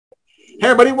Hey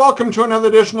everybody, welcome to another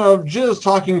edition of Jizz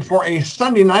Talking for a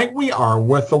Sunday night. We are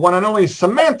with the one and only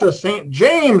Samantha St.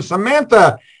 James.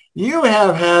 Samantha, you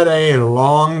have had a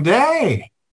long day.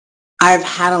 I've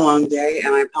had a long day,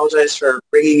 and I apologize for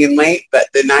bringing in late, but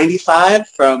the 95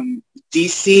 from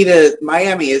D.C. to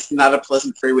Miami is not a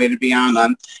pleasant freeway to be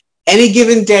on any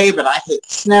given day, but I hit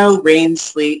snow, rain,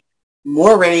 sleet,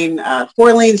 more rain,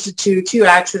 4 lanes to two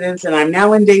accidents, and I'm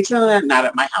now in Daytona, not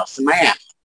at my house in Miami.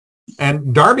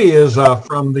 And Darby is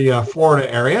from the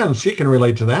Florida area, and she can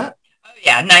relate to that. Oh,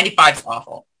 yeah, 95 is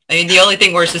awful. I mean, the only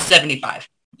thing worse is 75.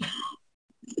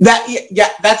 Yeah,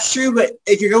 that's true. But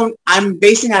if you're going, I'm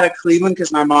basing out of Cleveland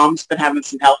because my mom's been having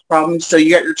some health problems. So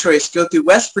you got your choice: go through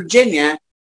West Virginia,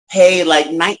 pay like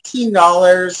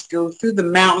 $19, go through the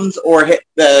mountains, or hit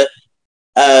the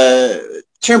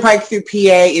turnpike through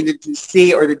PA into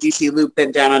DC, or the DC loop,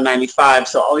 then down on 95.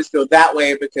 So I always go that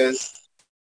way because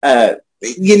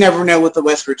you never know with the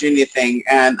West Virginia thing.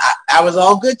 And I was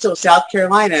all good till South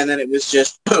Carolina, and then it was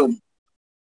just boom.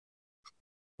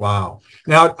 Wow.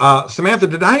 Now, Samantha,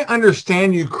 did I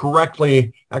understand you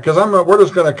correctly? Because we're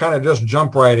just going to kind of just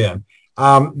jump right in.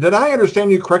 Did I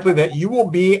understand you correctly that you will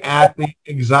be at the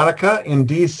Exotica in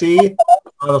DC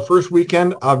the first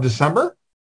weekend of December?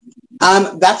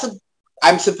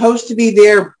 I'm supposed to be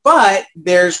there, but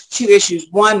there's two issues.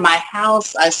 One, my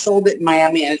house, I sold it in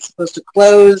Miami, and it's supposed to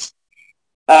close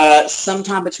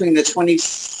sometime between the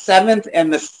 27th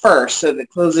and the 1st. So if it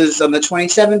closes on the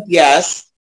 27th, yes.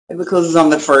 If it closes on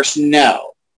the 1st,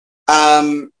 no.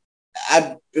 I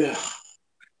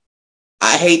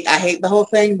hate the whole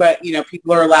thing, but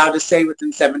people are allowed to say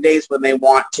within 7 days when they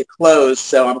want to close,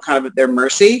 so I'm kind of at their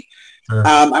mercy. Sure.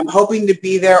 I'm hoping to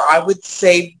be there. I would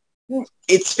say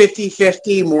it's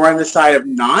 50-50, more on the side of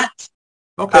not.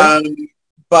 Okay.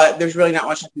 But there's really not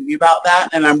much I can do about that,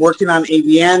 and I'm working on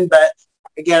AVN, but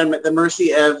again, I'm at the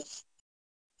mercy of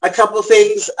a couple of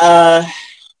things.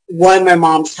 One, my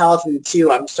mom's health, and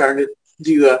two, I'm starting to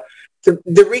do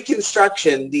the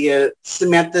reconstruction, the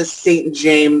Samantha St.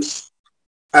 James,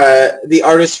 the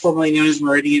artist formerly known as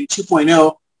Meridian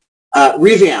 2.0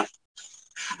 revamp.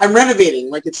 I'm renovating,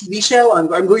 like a TV show. I'm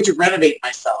going to renovate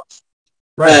myself.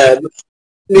 Right.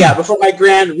 Before my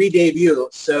grand re-debut.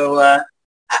 So I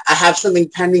have something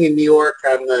pending in New York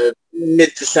on the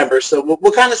mid-December. So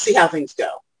we'll kind of see how things go.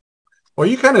 Well,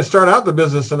 you kind of start out the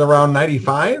business at around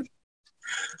 95.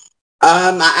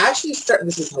 I actually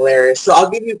this is hilarious. So I'll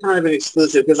give you kind of an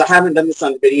exclusive because I haven't done this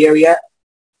on video yet.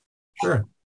 Sure.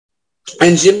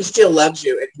 And Jim still loves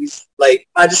you. And he's like,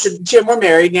 I just said, Jim, we're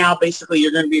married now. Basically,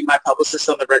 you're going to be my publicist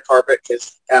on the red carpet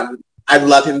because I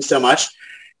love him so much.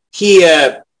 He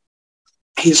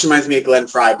just reminds me of Glenn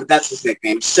Fry, but that's his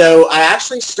nickname. So I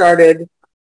actually started,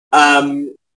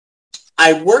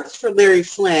 I worked for Larry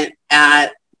Flint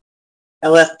at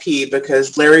LFP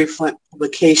because Larry Flint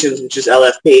Publications, which is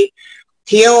LFP,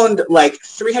 he owned like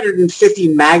 350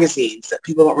 magazines that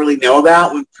people don't really know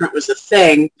about when print was a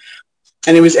thing.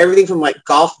 And it was everything from like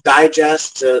Golf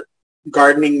Digest to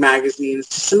gardening magazines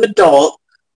to some adult,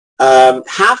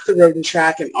 half the Road and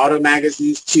Track and auto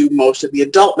magazines to most of the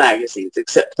adult magazines,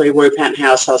 except Playboy,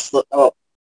 Penthouse,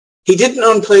 he didn't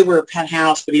own Playboy or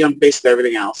Penthouse, but he owned basically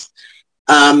everything else.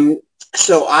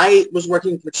 So I was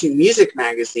working for two music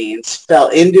magazines, fell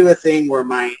into a thing where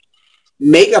my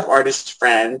makeup artist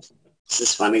friend, this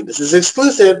is funny, this is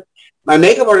exclusive, my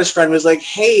makeup artist friend was like,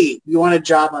 hey, you want a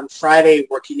job on Friday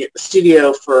working at the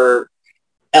studio for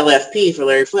LFP, for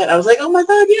Larry Flint? I was like, oh my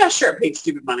God, yeah, sure, paid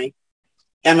stupid money.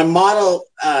 And the model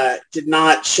did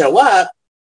not show up,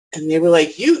 and they were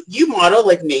like, you model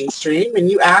like mainstream, and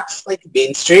you act like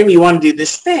mainstream, you want to do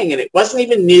this thing, and it wasn't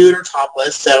even nude or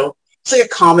topless, so it's like a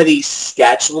comedy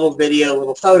sketch, a little video, a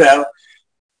little photo.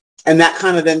 And that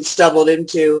kind of then stumbled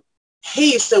into,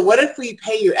 hey, so what if we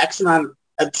pay you X amount,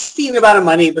 obscene amount of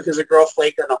money because a girl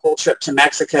flaked on a whole trip to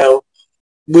Mexico?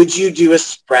 Would you do a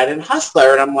spread in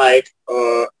Hustler? And I'm like,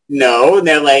 no. And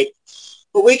they're like,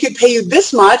 but we could pay you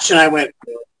this much. And I went,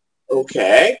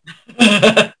 okay.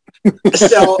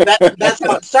 So that's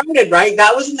how it started, right?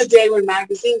 That was in the day when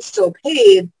magazines still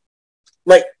paid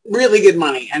like really good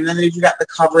money, and then if you got the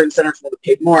cover and centerfold, it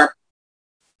paid more.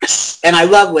 And I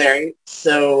love Larry,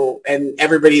 so, and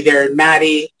everybody there, and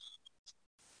Maddie,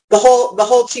 the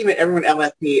whole team at everyone at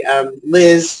LFP.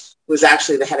 Liz was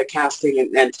actually the head of casting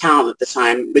and talent at the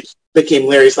time, which became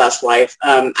Larry's last wife.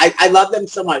 I love them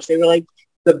so much. They were like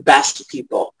the best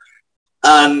people.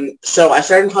 So I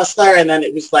started in Hustler, and then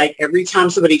it was like every time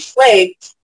somebody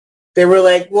flaked, they were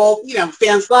like, well,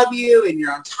 fans love you, and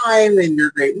you're on time, and you're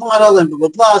a great model, and blah, blah,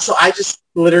 blah. So I just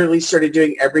literally started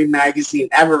doing every magazine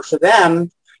ever for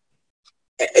them.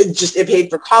 it paid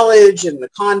for college and the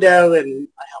condo, and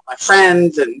I helped my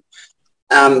friends, and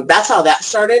that's how that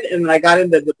started. And then I got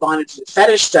into the bondage and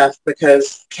fetish stuff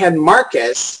because Ken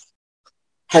Marcus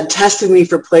had tested me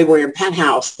for Playboy and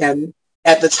Penthouse, and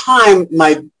at the time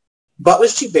my butt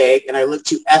was too big and I looked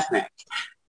too ethnic,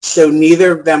 so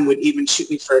neither of them would even shoot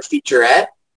me for a featurette,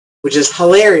 which is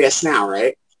hilarious now,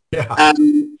 right? Yeah.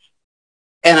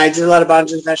 And I did a lot of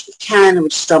bondage and fetish with Ken,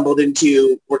 which stumbled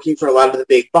into working for a lot of the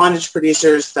big bondage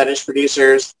producers, fetish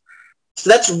producers. So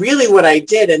that's really what I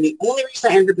did. And the only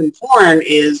reason I ended up in porn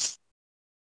is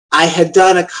I had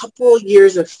done a couple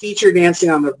years of feature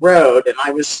dancing on the road, and I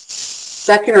was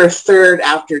second or third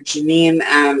after Janine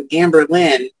and Amber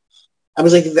Lynn. I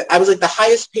was like the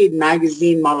highest paid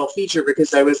magazine model feature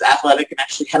because I was athletic and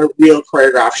actually had a real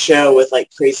choreographed show with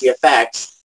like crazy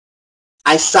effects.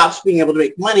 I stopped being able to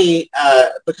make money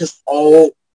because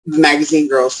all the magazine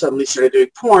girls suddenly started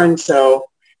doing porn. So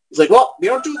it's like, well, we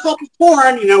don't do a couple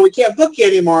porn, we can't book you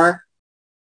anymore.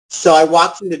 So I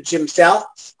walked into Jim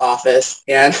South's office,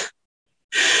 and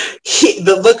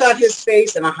the look on his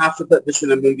face, and I'll have to put this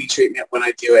in a movie treatment when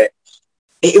I do it.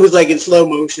 It was like in slow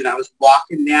motion. I was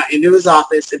walking down into his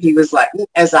office, and he was like,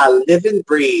 as I live and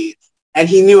breathe. And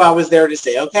he knew I was there to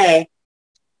say, okay,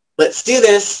 let's do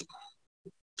this.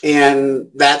 And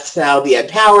that's how the Ed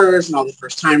Powers and all the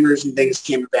first timers and things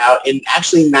came about. In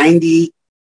actually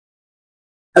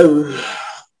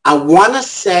I want to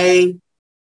say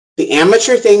the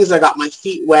amateur things, I got my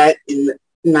feet wet in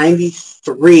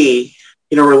 93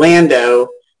 in Orlando,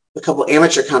 a couple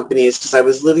amateur companies, because I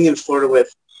was living in Florida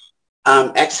with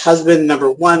ex-husband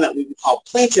number one that we would call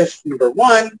plaintiff number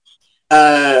one.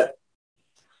 Did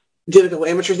a couple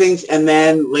amateur things, and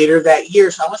then later that year,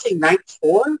 so I want to say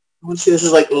 94, I want to say this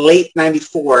is like late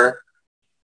 94,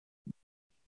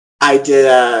 I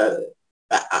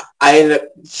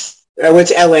went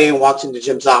to LA and walked into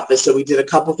Jim's office. So we did a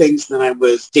couple things. And then I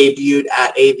was debuted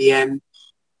at AVN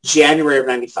January of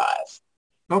 95.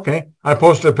 Okay. I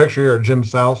posted a picture here of Jim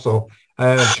South, so I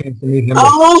had a chance to meet him.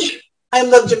 Oh, I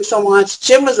love Jim so much.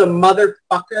 Jim was a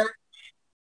motherfucker.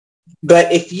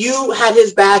 But if you had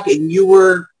his back and you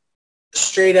were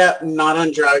straight up not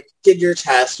on drugs, did your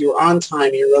test, you were on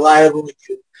time, you're reliable,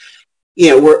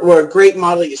 we're a great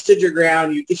model, you stood your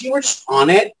ground, if you were just on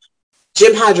it,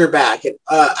 Jim had your back. And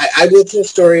I will tell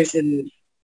stories in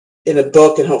a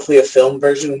book and hopefully a film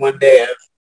version one day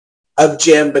of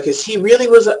Jim, because he really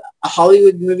was a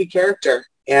Hollywood movie character.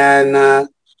 And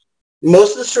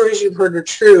most of the stories you've heard are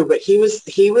true, but he was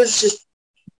just,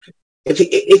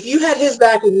 if you had his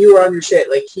back and you were on your shit,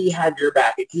 like he had your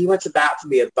back. He went to bat for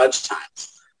me a bunch of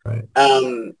times. Right.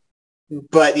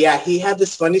 But yeah, he had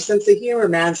this funny sense of humor,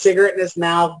 man. Cigarette in his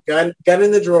mouth, gun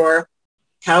in the drawer,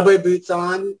 cowboy boots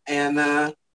on, and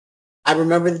I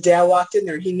remember the day I walked in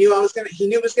there, and he knew it was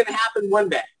gonna happen one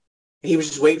day. He was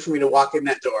just waiting for me to walk in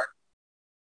that door.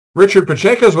 Richard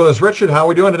Pacheco's with us. Richard, how are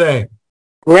we doing today?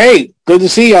 Great. Good to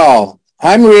see y'all.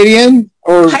 Hi, Meridian.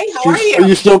 Hi, how are you? Are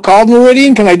you still called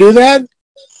Meridian? Can I do that?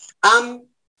 I'm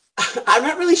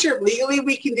not really sure if legally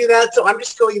we can do that, so I'm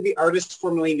just going to be artist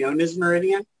formerly known as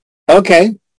Meridian.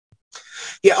 Okay.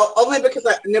 Yeah, only because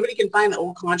nobody can find the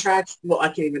old contracts. Well, I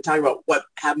can't even talk about what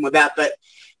happened with that, but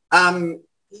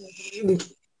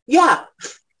yeah.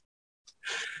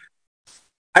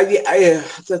 I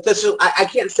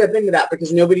can't step into that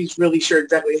because nobody's really sure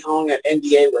exactly how long that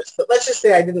NDA was. But let's just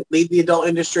say I didn't leave the adult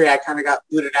industry. I kind of got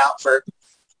booted out for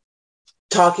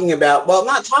I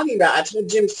told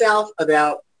Jim South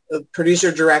about a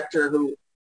producer-director who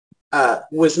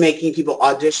was making people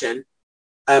audition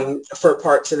for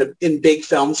parts in big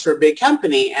films for a big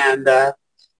company. And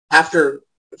after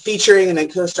featuring and then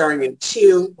co-starring in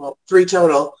 3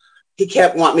 total, he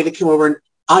kept wanting me to come over and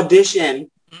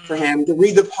audition for him to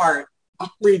read the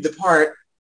part.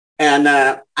 And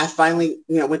I finally,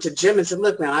 went to Jim and said,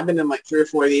 look, man, I've been in like 3 or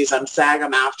 4 of these. I'm SAG,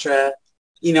 I'm AFTRA,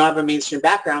 I have a mainstream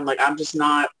background. Like, I'm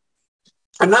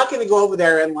not going to go over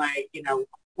there and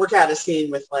work out a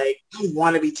scene with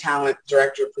wannabe talent,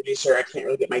 director, producer. I can't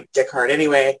really get my dick hard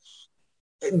anyway.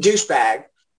 Douchebag.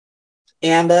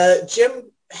 And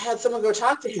Jim had someone go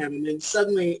talk to him, and then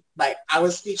suddenly, I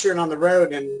was featuring on the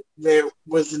road, and there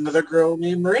was another girl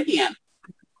named Meridian.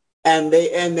 And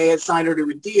they had signed her to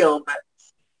a deal, but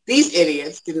these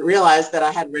idiots didn't realize that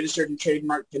I had registered and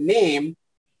trademarked the name.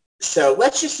 So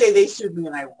let's just say they sued me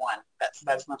and I won. That's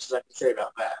about as much as I can say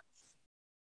about that.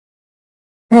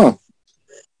 Huh.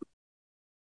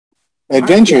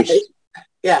 Adventures.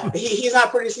 Yeah. He's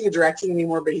not producing and directing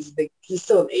anymore, but he's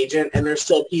still an agent, and there's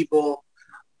still people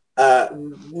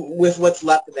with what's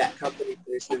left of that company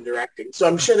producing and directing. So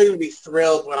I'm sure they're going to be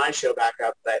thrilled when I show back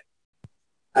up, but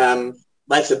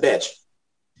life's a bitch.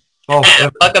 Oh,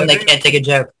 Fuck them, they can't take a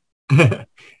joke.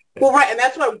 Well, right, and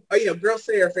that's why, girls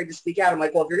say are afraid to speak out. I'm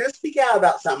like, well, if you're going to speak out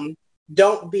about something,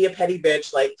 don't be a petty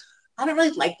bitch. Like, I don't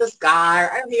really like this guy,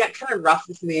 or he got kind of rough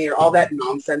with me, or all that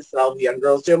nonsense that all the young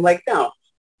girls do. I'm like, no.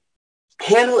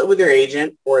 Handle it with your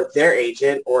agent or their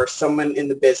agent or someone in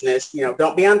the business.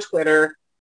 Don't be on Twitter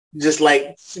just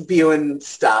like spewing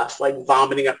stuff, like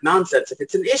vomiting up nonsense. If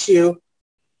it's an issue,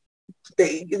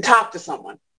 you can talk to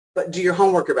someone, but do your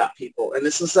homework about people. And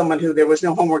this is someone who there was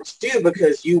no homework to do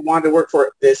because you wanted to work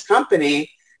for this company.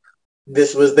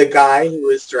 This was the guy who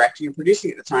was directing and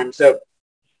producing at the time. So,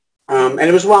 and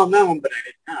it was well known, but I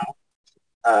didn't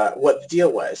know what the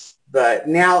deal was. But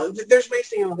now there's ways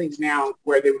to handle things now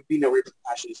where there would be no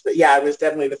repercussions. But yeah, I was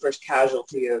definitely the first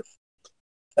casualty of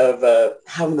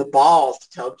having the balls to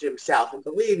tell Jim South. And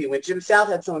believe me, when Jim South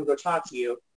had someone go talk to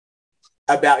you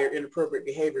about your inappropriate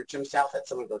behavior, Jim South had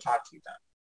someone go talk to you about it.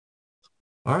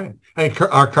 All right. Hey,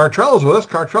 Cartrell is with us.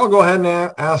 Cartrell, go ahead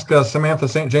and ask Samantha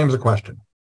St. James a question.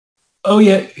 Oh,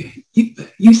 yeah.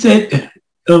 You said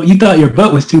you thought your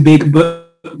butt was too big, but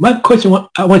my question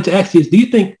I wanted to ask you is, do you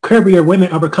think curvier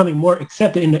women are becoming more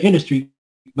accepted in the industry?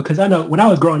 Because I know when I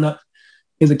was growing up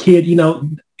as a kid,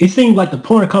 it seemed like the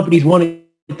porn companies wanted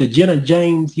the Jenna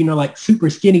James, like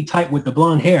super skinny type with the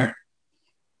blonde hair.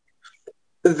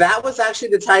 That was actually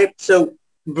the type. So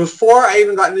before I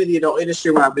even got into the adult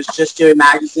industry, when I was just doing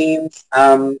magazines,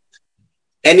 and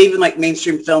even like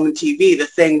mainstream film and TV, the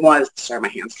thing was, sorry, my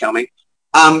hands kill me.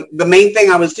 The main thing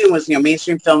I was doing was,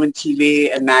 mainstream film and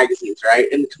TV and magazines, right?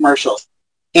 And commercials.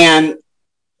 And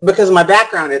because of my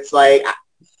background, it's like,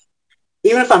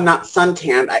 even if I'm not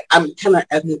suntanned, I'm kind of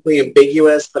ethnically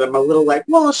ambiguous, but I'm a little like,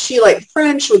 well, is she like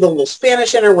French with a little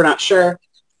Spanish in her? We're not sure.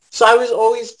 So I was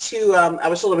always I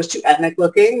was told I was too ethnic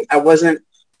looking. I wasn't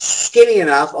skinny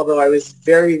enough, although I was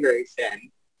very, very thin.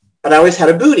 But I always had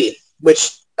a booty,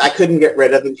 which I couldn't get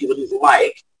rid of and people didn't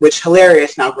like, which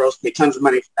hilarious. Now girls pay tons of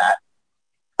money for that.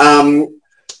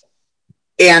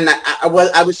 And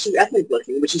I was too ethnic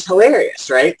looking, which is hilarious,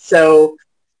 right? So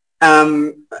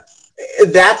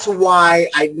that's why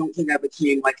I don't think I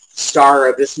became like the star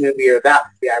of this movie or that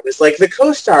movie. I was like the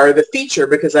co-star of the feature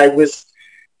because I was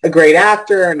a great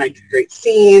actor and I did great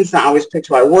scenes. And I always picked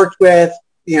who I worked with,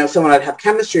 someone I'd have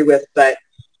chemistry with. But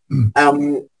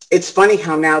it's funny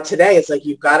how now today it's like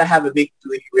you've got to have a big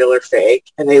booty, real or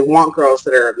fake. And they want girls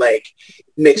that are like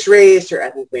mixed race or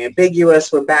ethnically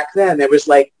ambiguous. When back then there was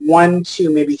like 1,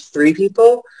 2, maybe 3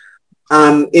 people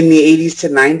in the 80s to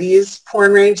 90s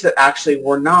porn range that actually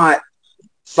were not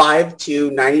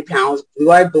 5'2", 90 pounds,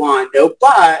 blue-eyed blonde, no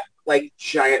butt, like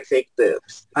giant fake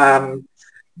boobs. And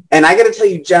I got to tell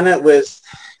you, Jenna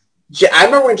I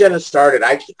remember when Jenna started.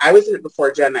 I was in it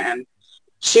before Jenna, and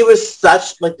she was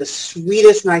such like the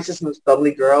sweetest, nicest, most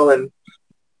bubbly girl. And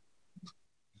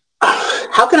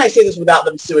how can I say this without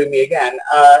them suing me again?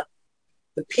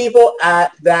 The people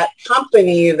at that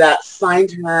company that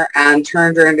signed her and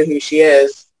turned her into who she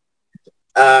is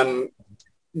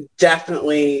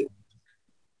definitely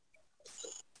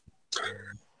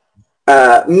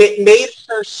made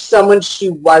her someone she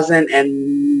wasn't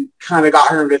and kind of got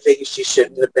her into things she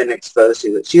shouldn't have been exposed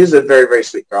to. She was a very, very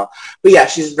sweet girl. But yeah,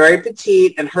 she's very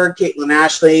petite, and her, Caitlin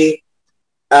Ashley,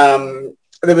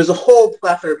 there was a whole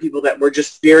plethora of people that were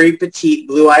just very petite,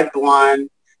 blue-eyed blonde.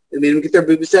 They made them get their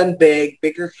boobs done big,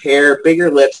 bigger hair,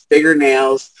 bigger lips, bigger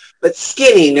nails, but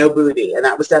skinny, no booty. And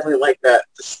that was definitely like the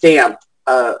stamp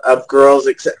of girls,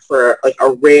 except for like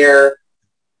a rare,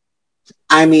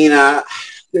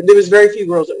 there was very few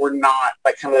girls that were not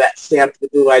like kind of that stamp, the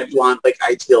blue-eyed blonde, like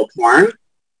ideal porn.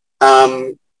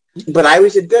 But I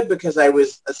always did good because I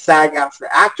was a SAG-AFTRA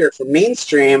actor for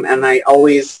mainstream, and I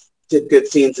always did good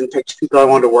scenes and picked people I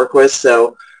wanted to work with.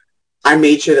 So I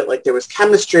made sure that like there was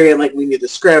chemistry and like we knew the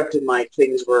script and like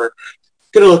things were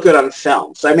going to look good on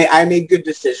film. So I made good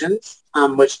decisions,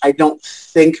 which I don't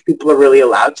think people are really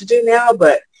allowed to do now,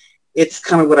 but it's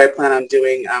kind of what I plan on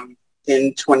doing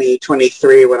in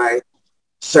 2023 when I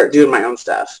start doing my own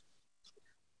stuff.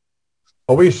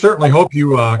 Well, we certainly hope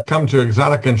you come to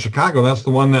Exotica in Chicago. That's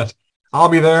the one that I'll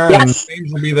be there, yes. And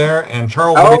James will be there, and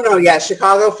Charles will be there. No, yeah,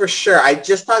 Chicago for sure. I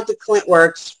just talked to Clint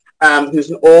Works, who's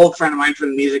an old friend of mine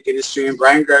from the music industry, and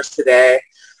Brian Gross today.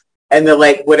 And they're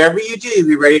like, whatever you do,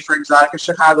 be ready for Exotica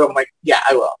Chicago. I'm like, yeah,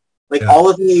 I will. Like, all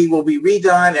of me will be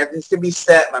redone. Everything's going to be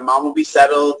set. My mom will be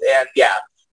settled. And, yeah.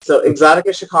 So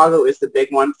Exotica Chicago is the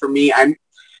big one for me.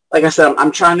 Like I said,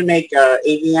 I'm trying to make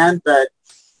AVN, but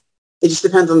it just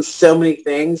depends on so many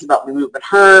things about me moving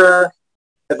her,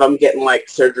 if I'm getting, like,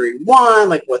 surgery 1,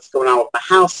 like what's going on with my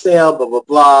house sale, blah, blah,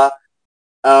 blah.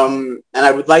 And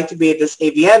I would like to be at this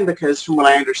AVN because from what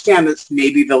I understand, it's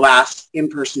maybe the last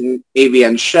in-person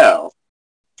AVN show.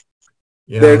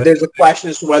 Yeah, There's a question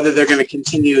as to whether they're going to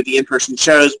continue the in-person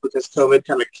shows because COVID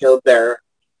kind of killed their,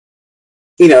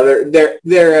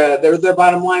 their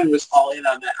bottom line was all in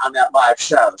on that live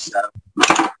show. So,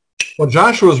 well,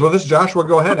 Joshua's with us. Joshua,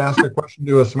 go ahead, ask a question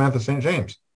to Samantha St.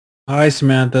 James. Hi,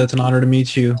 Samantha. It's an honor to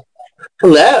meet you.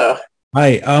 hello.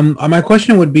 Hi. My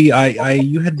question would be,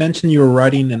 you had mentioned you were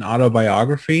writing an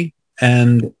autobiography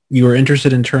and you were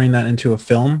interested in turning that into a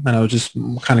film, and I was just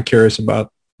kind of curious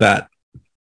about that.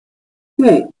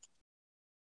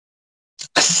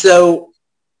 So,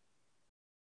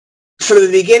 from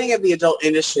the beginning of the adult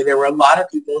industry, there were a lot of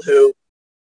people who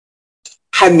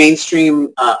had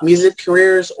mainstream music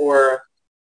careers, or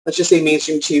let's just say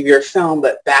mainstream TV or film.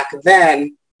 But back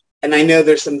then, and I know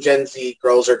there's some Gen Z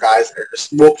girls or guys that are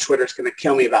just woke Twitter's going to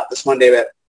kill me about this one day, but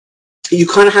you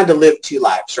kind of had to live two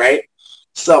lives, right?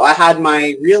 So I had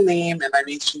my real name and my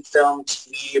mainstream film,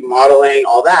 TV, modeling,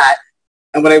 all that.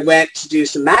 And when I went to do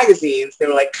some magazines, they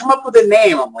were like, come up with a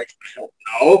name. I'm like, I don't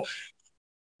know.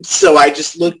 So I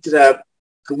just looked at a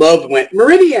globe and went,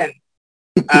 Meridian.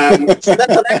 So that's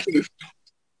how that came.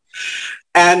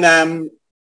 And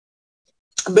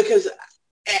because,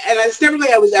 and it's never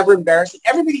like I was ever embarrassed.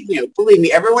 Everybody knew, believe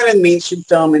me, everyone in mainstream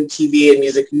film and TV and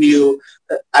music knew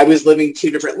that I was living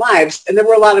two different lives. And there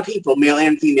were a lot of people, male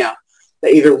and female,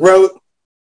 that either wrote,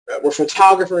 were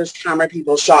photographers, camera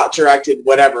people, shot, directed,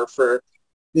 whatever, for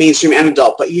mainstream and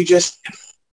adult. But you just,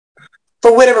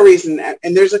 for whatever reason,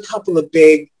 and there's a couple of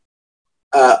big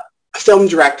film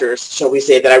directors, shall we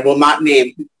say, that I will not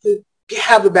name, who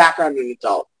have a background in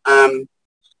adult.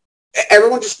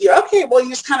 Everyone just, okay, well,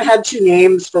 you just kind of had two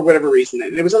names for whatever reason.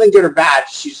 And it was nothing good or bad,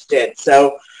 you just did.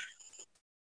 So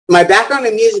my background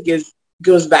in music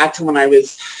goes back to when I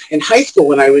was in high school,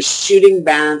 when I was shooting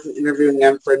bands and interviewing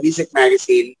them for a music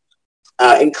magazine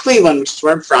in Cleveland, which is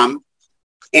where I'm from.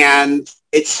 And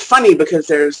it's funny because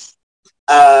there's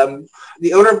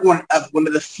the owner of one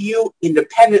of the few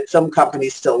independent film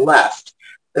companies still left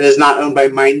that is not owned by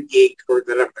MindGeek or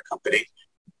that other company.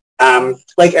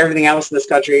 Like everything else in this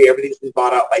country, everything's been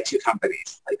bought out by two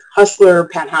companies. Like Hustler,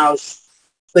 Penthouse,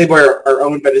 Playboy are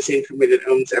owned by the same company that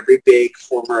owns every big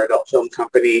former adult film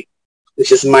company,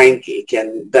 which is MindGeek,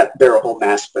 and that they're a whole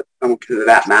mess, but I won't get into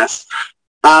that mess.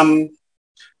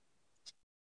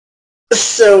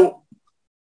 So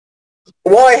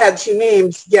while I had two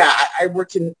names, yeah, I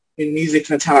worked in music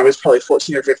from the time I was probably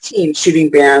 14 or 15, shooting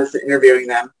bands and interviewing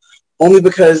them, only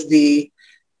because the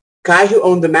guy who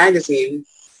owned the magazine,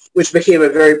 which became a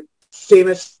very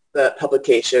famous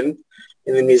publication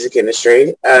in the music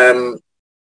industry,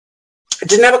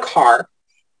 didn't have a car,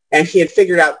 and he had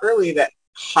figured out early that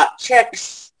hot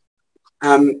chicks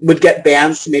would get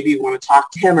bands to maybe want to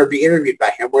talk to him or be interviewed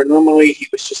by him, where normally he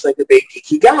was just like a big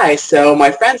geeky guy. So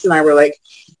my friends and I were like,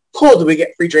 cool, do we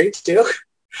get free drinks too?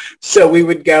 So we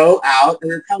would go out, and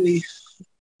we were probably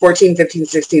 14, 15,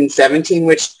 16, 17,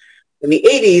 which in the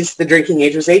 80s, the drinking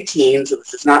age was 18, so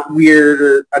this is not weird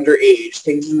or underage.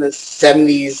 Things in the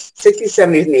 70s, 60s,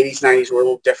 70s, and 80s, 90s were a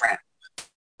little different.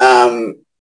 And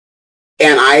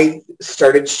I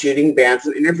started shooting bands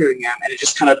and interviewing them, and it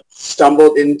just kind of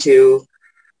stumbled into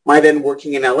my then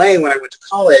working in LA when I went to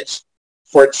college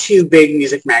for two big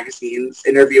music magazines,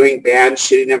 interviewing bands,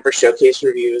 shooting them for showcase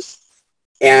reviews,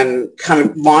 and kind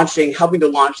of helping to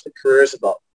launch the careers of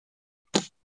a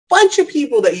bunch of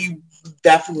people that you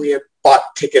definitely have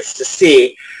bought tickets to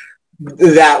see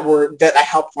that I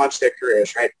helped launch their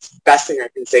careers, right? It's the best thing I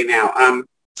can say now.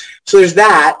 So there's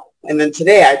that. And then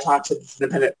today I talked to this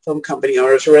independent film company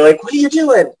owners who were like, what are you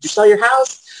doing? Did you sell your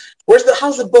house?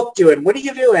 How's the book doing? What are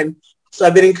you doing? So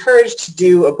I've been encouraged to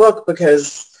do a book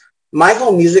because my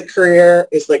whole music career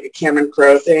is like a Cameron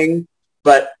Crowe thing,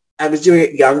 but I was doing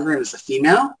it younger and as a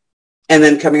female. And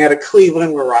then coming out of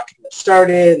Cleveland where rock and roll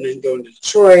started, and then going to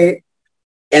Detroit,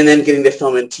 and then getting to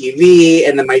film and TV,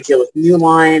 and then my deal with New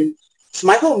Line. So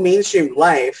my whole mainstream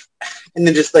life, and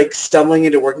then just like stumbling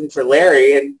into working for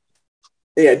Larry. And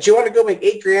yeah, do you want to go make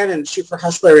 $8,000 and shoot for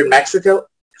Hustler in Mexico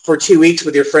for 2 weeks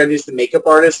with your friend who's the makeup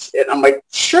artist? And I'm like,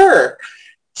 sure.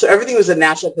 So everything was a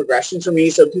natural progression for me.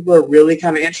 So people are really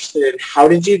kind of interested in how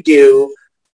did you do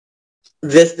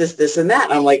this, and that.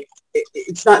 And I'm like,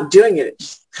 it's not doing it. It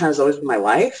just kind of has always been my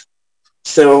life.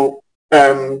 So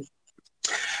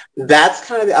that's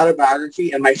kind of the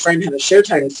autobiography. And my friend had a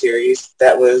Showtime series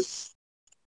that was,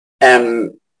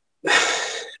 so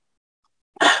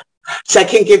I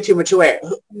can't give too much away,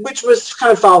 which was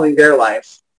kind of following their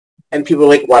life. And people were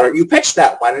like, why don't you pitch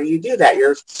that? Why don't you do that?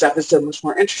 Your stuff is so much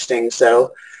more interesting.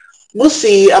 So we'll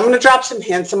see. I'm going to drop some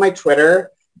hints on my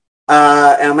Twitter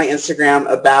and on my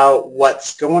Instagram about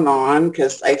what's going on,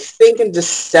 because I think in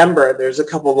December there's a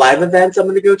couple live events I'm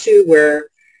going to go to where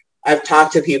I've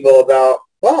talked to people about,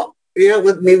 well,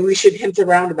 maybe we should hint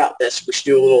around about this. We should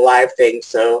do a little live thing.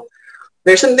 So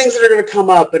there's some things that are going to come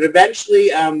up, but eventually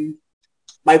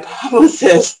my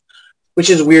publicist, which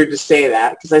is weird to say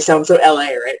that because I sound so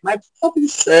LA, right? My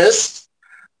publicist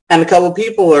and a couple of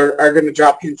people are going to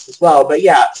drop hints as well. But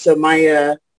yeah, so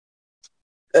my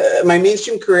my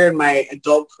mainstream career and my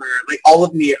adult career, like all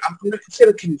of me, it's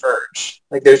going to converge.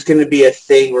 Like there's going to be a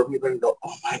thing where people are going to go,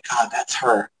 oh my God, that's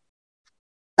her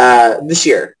this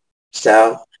year.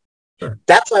 So Sure.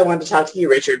 that's why I wanted to talk to you,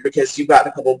 Richard, because you've got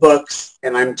a couple books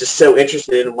and I'm just so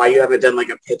interested in why you haven't done like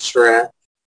a pitch for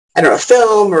a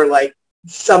film or like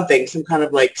something, some kind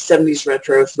of like 70s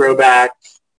retro throwback,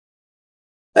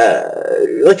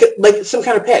 like some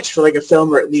kind of pitch for like a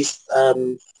film or at least,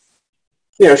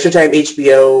 Showtime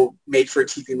HBO made for a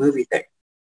TV movie thing.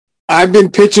 I've been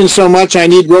pitching so much, I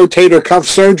need rotator cuff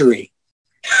surgery.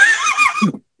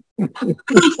 Well,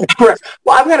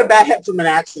 I've got a bad hip from an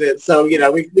accident, so,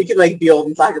 we could like be old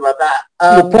and talk about that.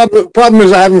 The problem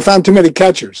is I haven't found too many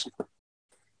catchers.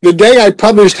 The day I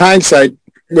published Hindsight,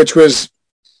 which was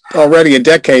already a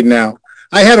decade now,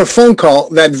 I had a phone call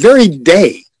that very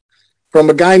day from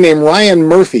a guy named Ryan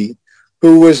Murphy,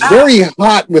 who was very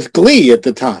hot with Glee at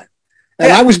the time. And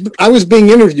yeah. I was being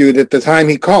interviewed at the time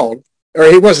he called, or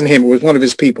it wasn't him, it was one of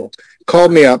his people,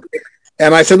 called me up.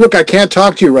 And I said, look, I can't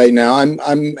talk to you right now. I'm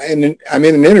in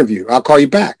an interview. I'll call you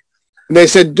back. And they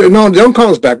said, no, don't call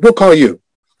us back. We'll call you.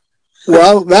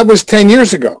 Well, that was 10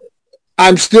 years ago.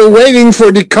 I'm still waiting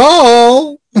for the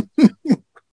call.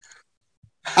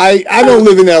 I don't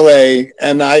live in L.A.,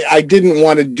 and I didn't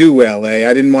want to do L.A.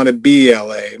 I didn't want to be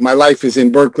L.A. My life is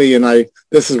in Berkeley, and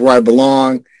this is where I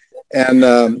belong. And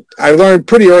I learned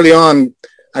pretty early on,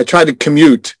 I tried to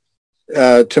commute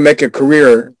to make a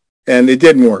career, and it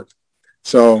didn't work.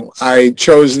 So I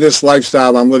chose this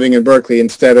lifestyle I'm living in Berkeley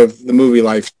instead of the movie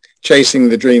life, chasing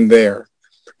the dream there.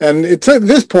 And at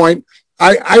this point,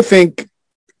 I think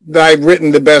that I've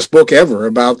written the best book ever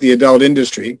about the adult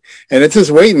industry, and it's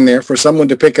just waiting there for someone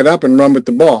to pick it up and run with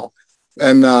the ball.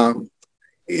 And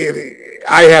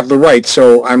I have the right,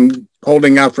 so I'm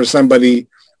holding out for somebody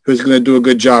who's going to do a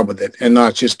good job with it and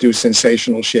not just do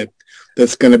sensational shit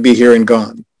that's going to be here and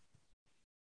gone.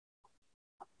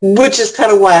 Which is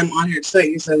kind of why I'm on here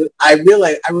today. So I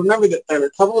remember that there were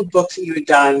a couple of books that you had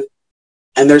done,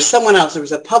 and there's someone else. There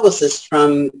was a publicist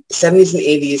from the 70s and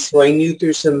 80s who I knew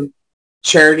through some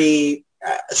charity,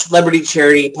 celebrity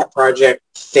charity pet project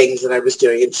things that I was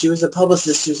doing. And she was a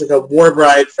publicist. She was like a war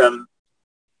bride from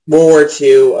World War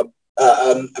II,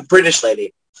 a British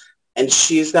lady. And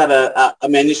she's got a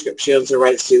manuscript she owns the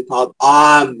rights to called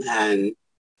Amen.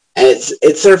 And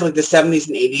it's sort of like the 70s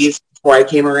and 80s before I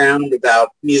came around about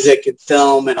music and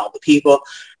film and all the people.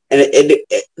 And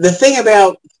the thing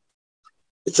about,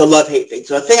 it's a love-hate thing.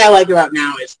 So the thing I like about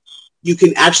now is you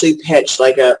can actually pitch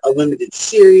like a limited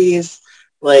series.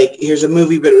 Like, here's a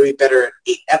movie, but it would be better at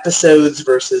 8 episodes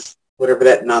versus whatever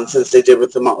that nonsense they did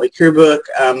with the Motley Crue book.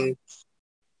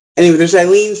 Anyway, there's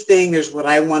Eileen's thing. There's what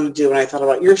I want to do. And I thought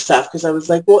about your stuff because I was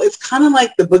like, well, it's kind of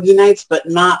like the Boogie Nights, but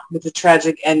not with a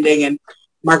tragic ending. And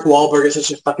Mark Wahlberg is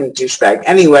such a fucking douchebag.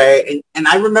 Anyway, and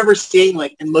I remember seeing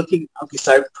like and looking, okay,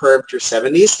 so I perved your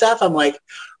 70s stuff. I'm like,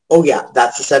 oh yeah,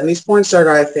 that's the 70s porn star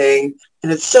guy thing.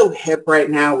 And it's so hip right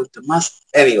now with the must.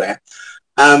 Anyway,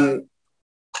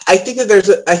 I think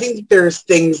that there's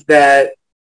things that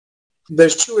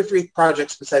there's 2 or 3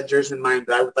 projects besides yours in mind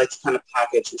that I would like to kind of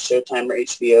package with Showtime or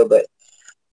HBO, but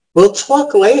we'll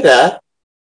talk later.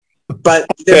 But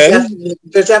there's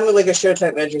definitely like a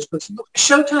Showtime Edgers book.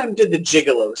 Showtime did the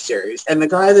Gigolo series, and the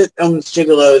guy that owns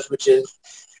Gigolos, which is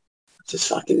what's his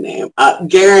fucking name?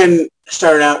 Garen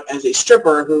started out as a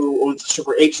stripper who owns a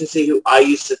stripper agency who I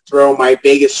used to throw my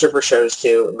Vegas stripper shows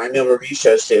to, my meal review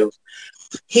shows to.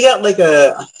 He got like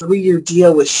a 3-year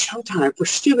deal with Showtime for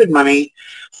stupid money.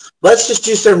 Let's just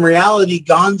do some reality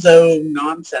gonzo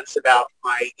nonsense about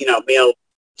my, male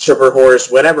stripper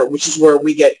whores, whatever, which is where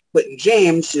we get Quentin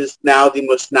James, who's now the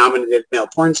most nominated male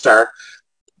porn star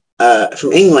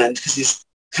from England, because he's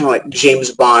kind of like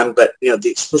James Bond, but, the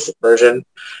explicit version,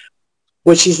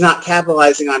 which he's not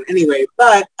capitalizing on anyway.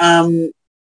 But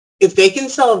if they can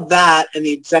sell that, and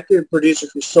the executive producer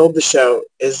who sold the show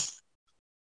is,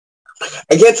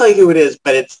 I can't tell you who it is,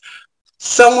 but it's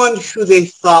someone who they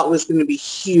thought was going to be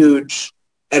huge,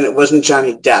 and it wasn't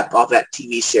Johnny Depp off that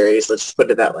TV series. Let's just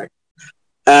put it that way.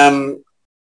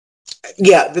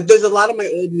 Yeah, there's a lot of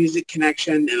my old music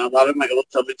connection and a lot of my old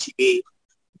film and TV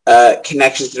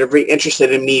connections that are very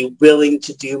interested in me, willing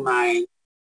to do my,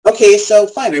 okay, so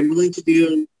fine, I'm willing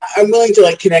to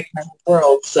like connect my whole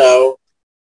world, so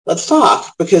let's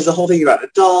talk. Because the whole thing about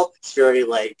adult, it's very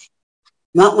like,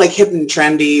 not like hip and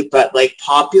trendy, but like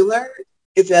popular,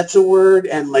 if that's a word,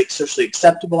 and like socially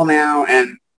acceptable now,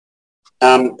 and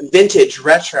vintage,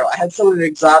 retro. I had someone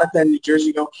in Exotica in New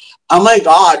Jersey go, oh my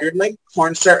God, you're like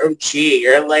porn star OG.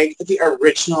 You're like the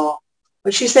original.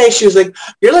 What'd she say? She was like,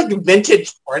 you're like a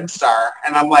vintage porn star.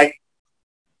 And I'm like,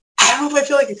 I don't know if I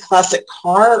feel like a classic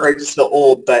car or I just feel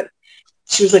old, but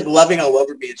she was like loving all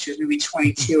over me. And she was maybe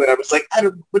 22. And I was like, I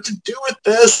don't know what to do with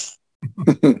this.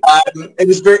 It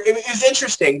was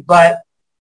interesting, but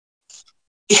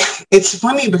it's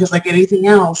funny because like anything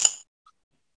else,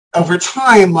 over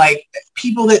time, like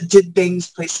people that did things,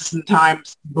 places, and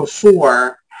times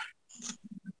before,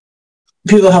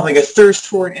 people have like a thirst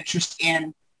for and interest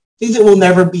in things that will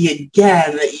never be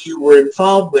again that you were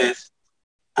involved with.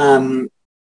 I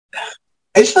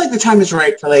just feel like the time is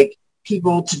right for like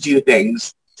people to do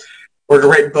things or to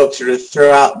write books or to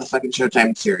throw out the fucking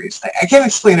Showtime series. I can't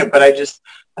explain it, but I've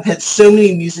had so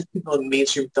many music people and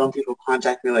mainstream film people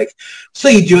contact me like, so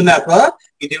you doing that book?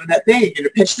 You doing that thing? You're going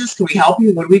to pitch this? Can we help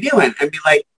you? What are we doing? And be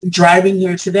like, driving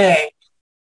here today,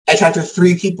 I talked to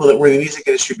 3 people that were in the music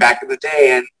industry back in the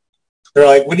day, and they're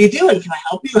like, what are you doing? Can I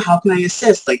help you? How can I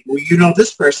assist? Like, well, you know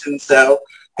this person. So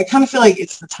I kind of feel like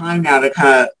it's the time now to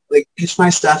kind of like pitch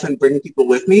my stuff and bring people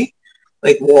with me.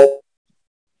 Like, well,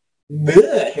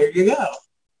 bleh, here you go.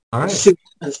 All right.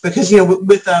 Because, you know,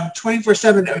 with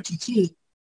 24/7 OTT,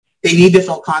 they need to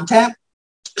fill content.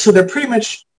 So they're pretty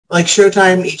much like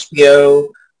Showtime, HBO,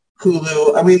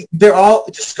 Hulu. I mean, they're all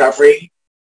Discovery.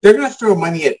 They're going to throw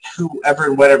money at whoever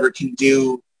and whatever can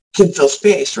fill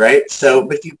space, right? So,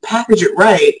 but if you package it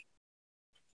right,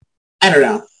 I don't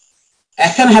know. I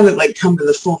kind of haven't like come to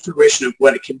the full fruition of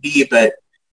what it can be, but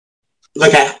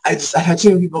like I had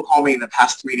too many people call me in the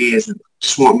past 3 days and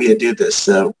just want me to do this.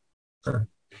 So Sure.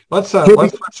 Let's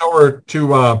switch over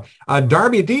to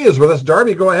Darby D is with us.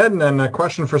 Darby, go ahead, and then a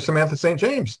question for Samantha St.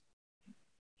 James.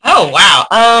 Oh, wow.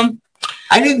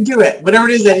 I didn't do it. Whatever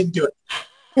it is, I didn't do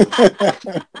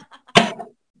it.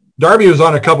 Darby was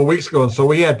on a couple weeks ago, and so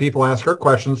we had people ask her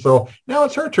questions. So now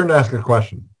it's her turn to ask a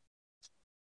question.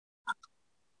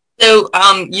 So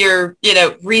you're,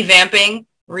 revamping.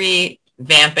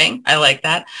 I like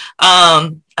that.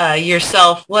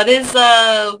 Yourself. What's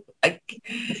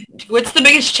the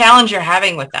biggest challenge you're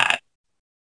having with that?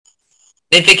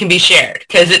 If it can be shared,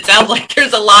 because it sounds like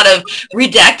there's a lot of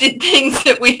redacted things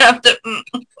that we have to.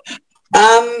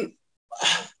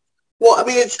 Well, I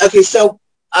mean, it's okay. So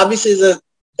obviously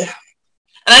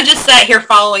and I just sat here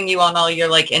following you on all your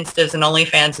like Instas and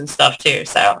OnlyFans and stuff too.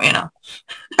 So,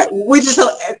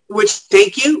 which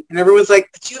thank you. And everyone's like,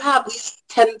 do you have these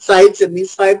 10 sites and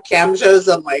these 5 cam shows?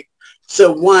 I'm like,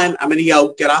 so one, I'm going to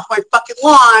yell, get off my fucking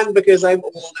lawn because I'm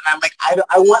old. And I'm like,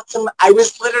 I want some, I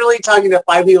was literally talking to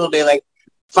 5 people today, like,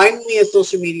 find me a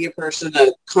social media person,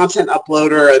 a content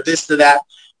uploader, a this to that.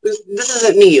 This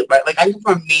isn't me, right? Like, I come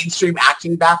from a mainstream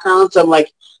acting background. So I'm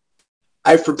like,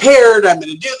 I've prepared, I'm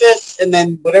going to do this, and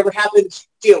then whatever happens,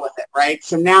 deal with it, right?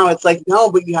 So now it's like,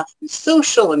 no, but you have to be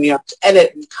social, and you have to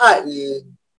edit and cut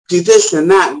and do this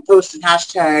and that and post and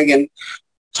hashtag and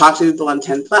talk to people on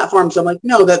 10 platforms. I'm like,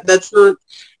 no, that's not,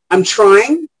 I'm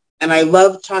trying, and I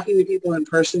love talking to people in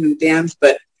person and fans,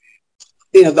 but,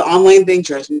 the online thing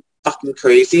drives me fucking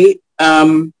crazy.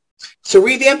 So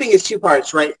revamping is 2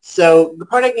 parts, right? So the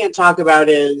part I can't talk about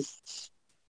is...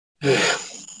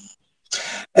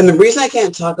 And the reason I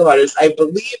can't talk about it is I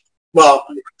believe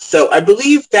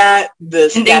that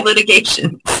the ending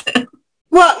litigation.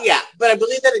 Well, yeah, but I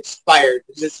believe that expired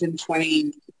because it's been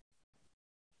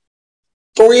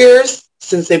 24 years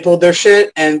since they pulled their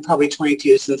shit, and probably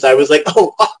 22 since I was like,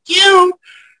 oh, fuck you.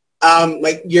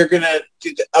 Like, you're gonna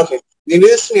do the, okay, you do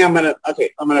this to me, I'm gonna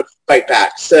fight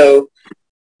back. So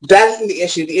that isn't the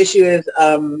issue. The issue is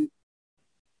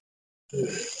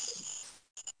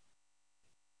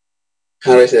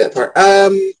how do I say that part?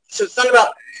 So it's not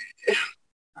about...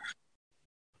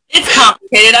 It's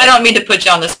complicated. I don't mean to put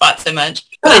you on the spot so much.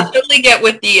 But I totally get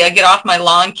with the get off my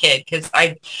lawn kid, because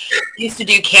I used to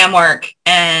do cam work,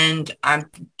 and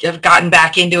I've gotten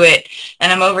back into it.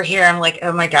 And I'm over here, I'm like,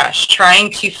 oh my gosh,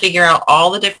 trying to figure out all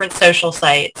the different social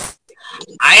sites.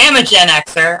 I am a Gen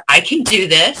Xer. I can do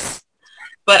this.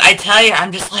 But I tell you,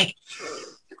 I'm just like...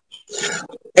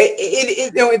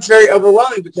 It's very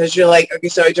overwhelming because you're like, okay,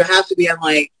 so I do have to be on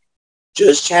like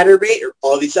just Chatterbait or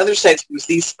all these other sites because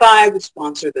these 5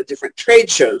 sponsor the different trade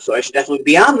shows, so I should definitely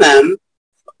be on them.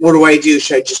 What do I do?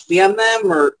 Should I just be on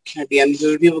them, or can I be on these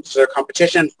other people because they're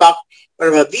competition? Fuck,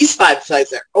 what about these 5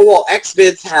 sites there? Oh, well,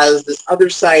 XVids has this other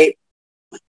site.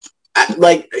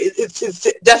 Like, it's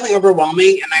definitely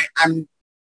overwhelming. And I'm,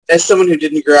 as someone who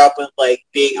didn't grow up with, like,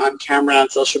 being on camera on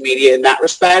social media in that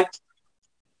respect,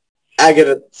 I got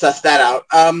to suss that out.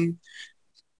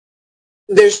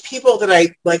 There's people that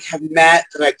I, like, have met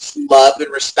that I just love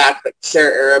and respect, like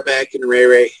Sarah Arabic and Ray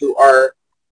Ray, who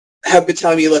have been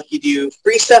telling me, look, you do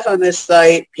free stuff on this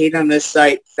site, paid on this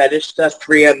site, fetish stuff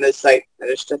free on this site,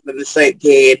 fetish stuff on this site,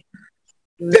 paid.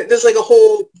 There's like a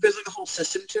whole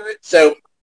system to it. So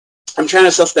I'm trying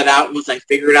to suss that out. And once I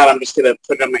figure it out, I'm just going to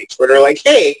put it on my Twitter like,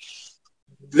 hey,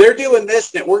 they're doing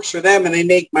this and it works for them and they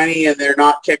make money and they're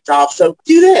not kicked off. So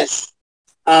do this.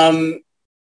 All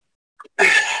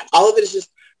of it is just,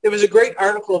 there was a great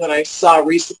article that I saw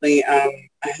recently. I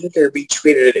think they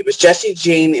retweeted it. It was Jessie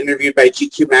Jane interviewed by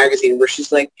GQ magazine where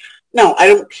she's like, no, I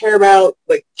don't care about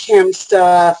like cam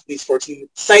stuff, these 14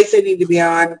 sites I need to be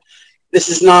on. This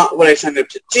is not what I signed up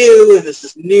to do, and this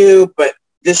is new, but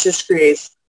this just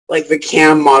creates like the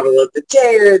cam model of the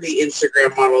day or the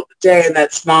Instagram model of the day, and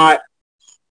that's not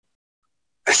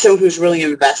someone who's really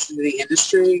invested in the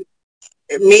industry,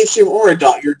 mainstream or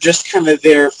adult. You're just kind of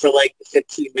there for like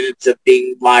 15 minutes of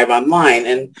being live online,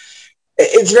 and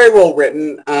it's very well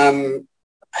written. I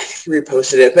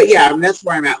reposted it, but yeah, I mean, that's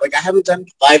where I'm at. Like, I haven't done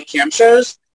live cam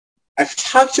shows. I've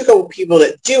talked to a couple people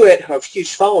that do it who have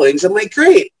huge followings. I'm like,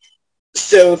 great.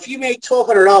 So if you make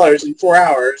 $1,200 in 4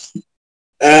 hours,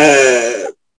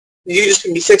 you just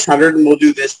give me $600 and we'll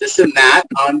do this, and that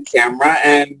on camera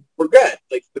and we're good.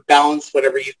 Like, the balance,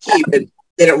 whatever you keep, and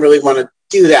they don't really want to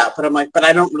do that. But I'm like, but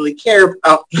I don't really care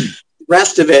about the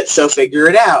rest of it, so figure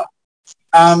it out.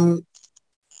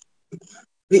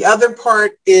 The other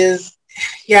part is,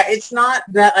 yeah, it's not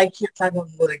that I can't talk about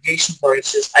the litigation part.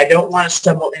 It's just I don't want to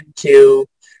stumble into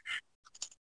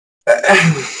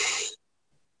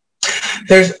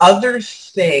there's other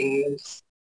things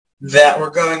that were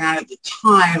going on at the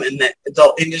time in the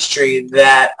adult industry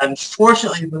that,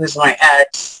 unfortunately, because my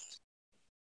ex,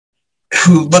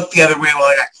 who looked the other way while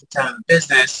I got kicked out of the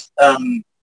business,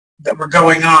 that were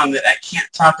going on that I can't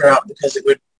talk about because it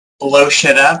would blow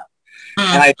shit up.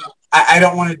 And I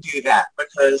don't want to do that,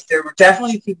 because there were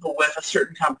definitely people with a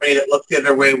certain company that looked the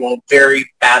other way while very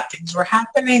bad things were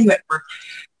happening that were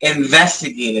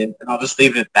investigated, and I'll just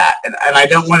leave it at that. And I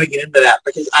don't want to get into that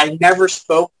because I never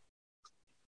spoke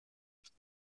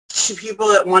to people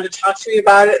that wanted to talk to me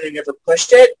about it. They never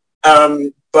pushed it.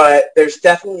 But there's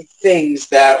definitely things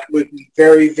that would be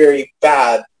very, very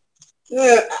bad.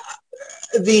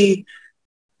 The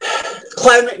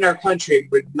climate in our country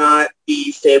would not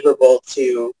be favorable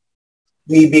to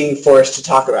me being forced to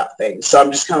talk about things. So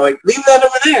I'm just kind of like, leave that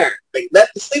over there. Like, let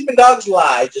the sleeping dogs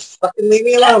lie. Just fucking leave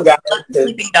me alone, guys. Let the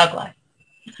sleeping dog lie.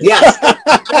 Yes.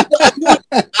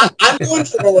 I'm going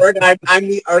forward. I'm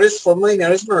the artist formerly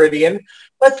known as Meridian.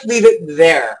 Let's leave it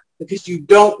there, because you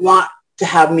don't want to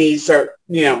have me start,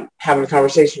 having a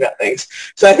conversation about things.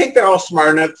 So I think they're all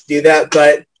smart enough to do that,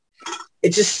 but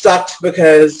it just sucked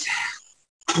because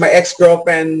my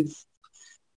ex-girlfriend's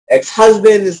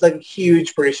ex-husband is like a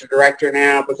huge producer director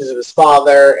now because of his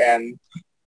father, and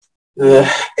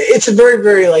it's a very,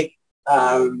 very like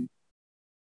what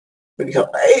do you call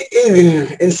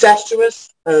it?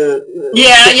 Incestuous.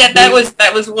 Yeah, that was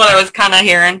what I was kind of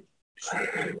hearing.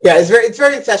 Yeah, it's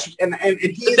very incestuous, and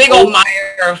he's a big old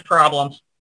mire of problems.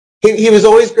 He was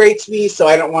always great to me, so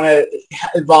I don't want to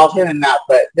involve him in that.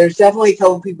 But there's definitely a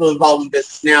couple people involved in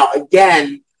business now.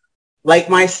 Again, like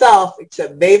myself,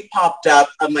 except they've popped up,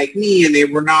 unlike me, and they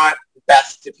were not the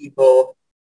best to people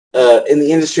in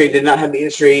the industry, did not have the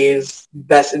industry's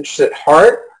best interest at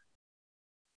heart.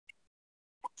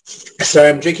 So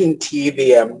I'm drinking tea.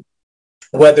 The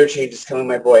weather change is killing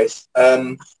my voice.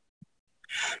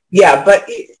 Yeah, but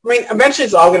eventually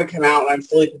it's all going to come out, and I'm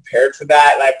fully prepared for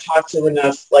that. And I've talked to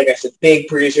enough, like I said, big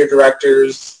producer,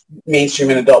 directors, mainstream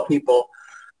and adult people.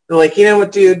 They're like, you know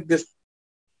what, dude, just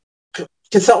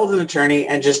consult with an attorney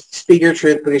and just speak your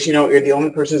truth, because you know you're the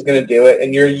only person who's going to do it,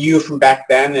 and you're you from back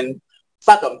then, and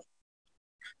fuck them.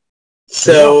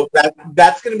 So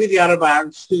that's going to be the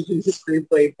autobiography, the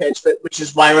screenplay pitch, which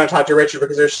is why I want to talk to Richard,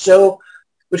 because there's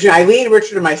between Eileen,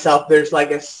 Richard, and myself, there's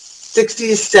like a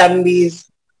 60s, 70s,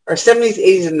 or 70s,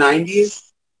 80s, and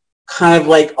 90s kind of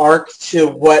like arc to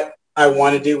what I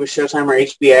want to do with Showtime or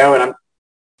HBO. And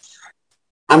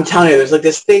I'm telling you, there's like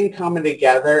this thing coming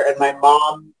together. And my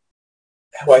mom,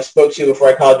 who I spoke to before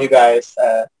I called you guys,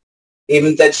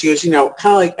 even said, she was, kind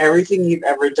of like everything you've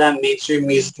ever done, mainstream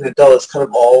music and adult, is kind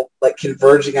of all like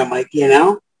converging. I'm like,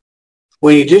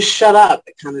 when you just shut up,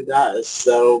 it kind of does.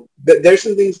 So there's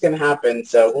some things going to happen.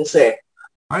 So we'll see.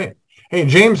 All right. Hey,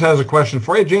 James has a question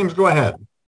for you. James, go ahead.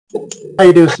 How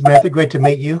you doing, Samantha? Great to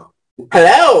meet you.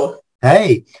 Hello.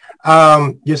 Hey,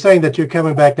 you're saying that you're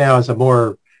coming back now as a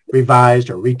more revised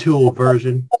or retooled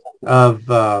version of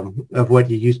what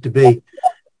you used to be.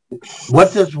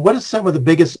 What is some of the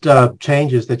biggest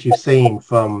changes that you've seen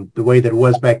from the way that it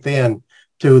was back then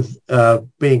to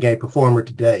being a performer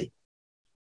today?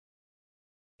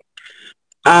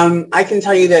 I can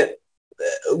tell you that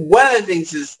one of the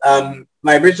things is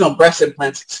my original breast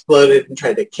implants exploded and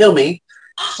tried to kill me.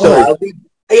 So Oh.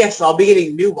 I'll be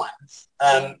getting new ones.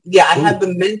 I had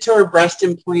the Mentor breast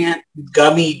implant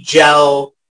gummy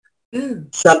gel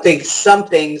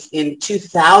somethings in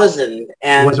 2000,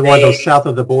 and Was it one of those south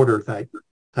of the border type?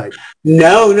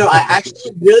 No, I actually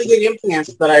had really good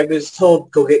implants, but I was told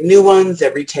go get new ones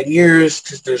every 10 years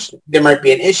because there might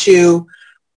be an issue.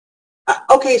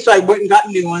 Okay, so I went and got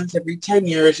new ones every 10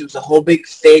 years. It was a whole big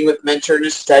thing with Mentor and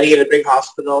a study at a big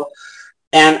hospital.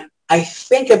 And I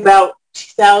think about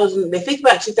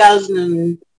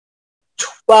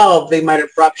 2012, they might have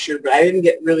ruptured, but I didn't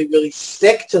get really, really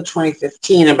sick till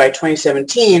 2015. And by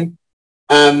 2017,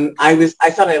 I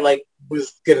thought I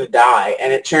was going to die.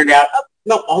 And it turned out,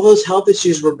 no, all those health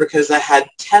issues were because I had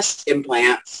test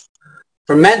implants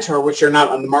from Mentor, which are not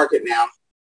on the market now,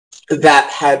 that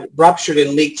had ruptured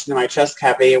and leaked into my chest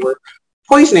cavity and were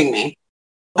poisoning me.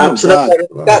 So that's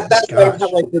why I have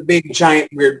the big giant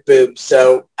weird boobs.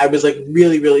 So I was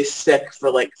really, really sick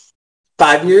for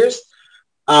 5 years.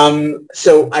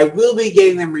 So I will be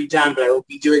getting them redone, but I will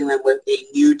be doing them with a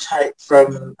new type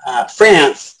from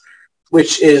France,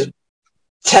 which is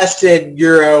tested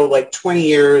Euro 20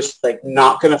 years,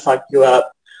 not going to fuck you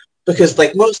up. Because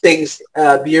most things,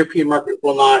 the European market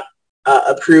will not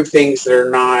approve things that are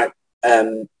not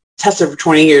tested for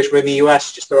 20 years, where the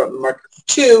U.S. just throw it in the market for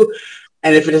 2,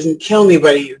 and if it doesn't kill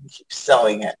anybody, you can keep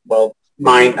selling it. Well,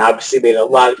 mine obviously made a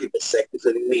lot of people sick,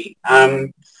 including me.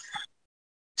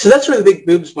 So that's where the big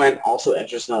boobs went. Also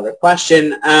answers another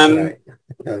question. Right.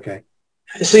 Okay.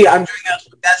 So yeah, I'm doing that.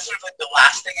 That's sort of the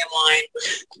last thing in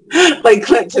line.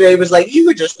 Clint today was you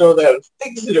could just throw those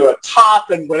things into a top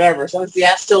and whatever. So the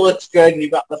ass still looks good and you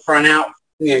got the front out,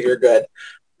 you're good.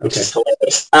 Which is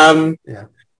hilarious.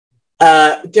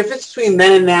 Difference between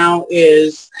then and now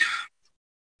is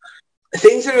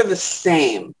things that are the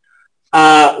same.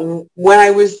 When I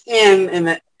was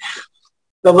in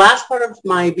the last part of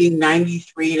my being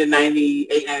 93 to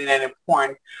 98, 99 in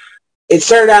porn, it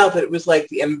started out that it was like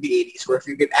the end of the 80s, where if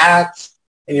you could act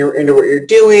and you're into what you're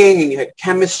doing and you had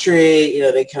chemistry,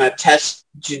 they kind of test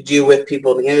you do with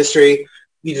people in the industry.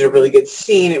 You did a really good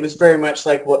scene. It was very much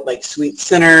like what Sweet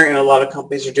Sinner and a lot of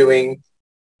companies are doing.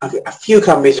 A few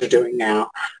companies are doing now,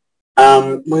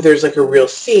 where there's a real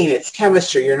scene. It's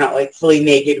chemistry. You're not fully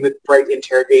naked with bright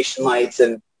interrogation lights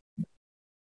and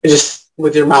just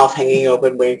with your mouth hanging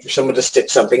open, waiting for someone to stick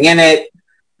something in it.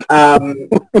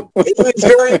 It was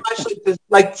very much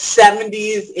like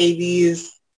 70s, 80s,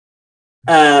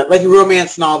 like a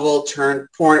romance novel turned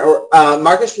porn. Or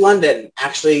Marcus London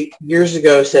actually years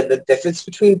ago said the difference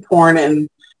between porn and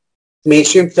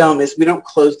mainstream film is we don't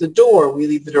close the door, we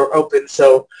leave the door open.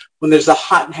 So when there's a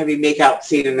hot and heavy makeout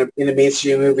scene in a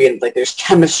mainstream movie and there's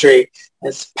chemistry,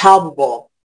 it's palpable,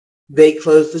 they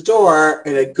close the door.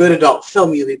 In a good adult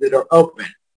film, you leave the door open.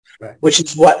 Right. Which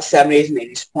is what 70s and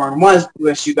 80s porn was.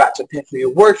 Because you got to pick who you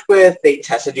worked with. They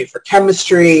tested you for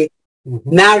chemistry.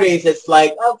 Mm-hmm. Nowadays, it's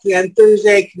okay, on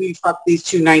Thursday, can we fuck these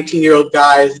two 19-year-old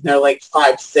guys? And they're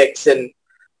 5'6", and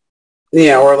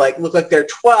or look like they're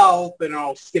 12 and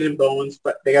all skin and bones,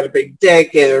 but they got a big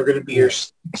dick and they're going to be your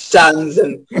sons.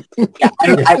 And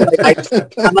I'm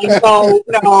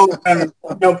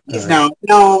no, please, no,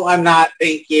 I'm not.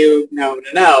 Thank you. No.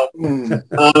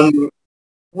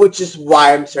 Which is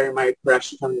why I'm starting my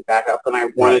production coming back up, and I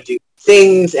want to do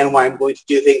things, and why I'm going to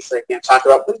do things that I can't talk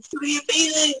about, but it's going to be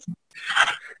amazing.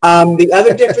 The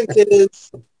other difference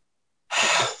is,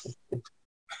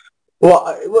 well,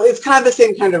 it's kind of the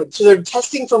same kind of, so they're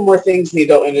testing for more things in the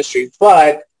adult industry,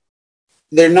 but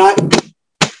they're not.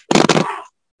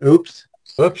 Oops.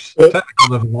 Technical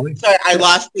difficulty. Sorry, I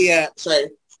lost the, sorry.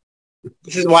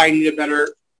 This is why I need a better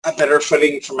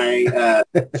footing for my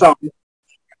phone.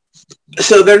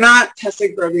 So they're not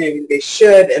testing for everything they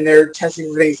should, and they're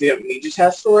testing for things they don't need to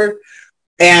test for.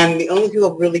 And the only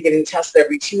people really getting tested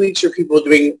every 2 weeks are people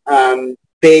doing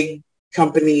big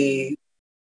company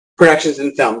productions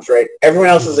and films, right? Everyone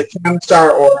else is a cam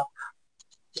star or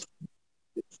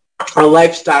a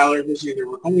lifestyler who's doing their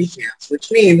own OnlyFans,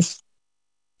 which means,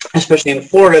 especially in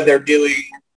Florida, a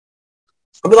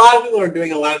lot of people are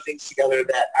doing a lot of things together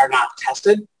that are not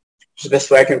tested, which is the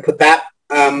best way I can put that.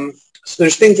 So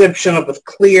there's things that have shown up with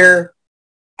clear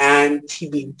and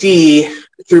TBD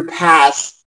through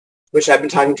PASS, which I've been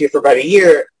talking to for about a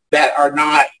year, that are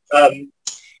not,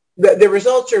 the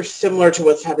results are similar to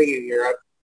what's happening in Europe.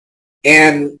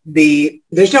 And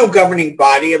there's no governing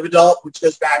body of adult, which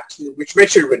goes back to, which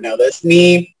Richard would know this,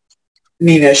 me,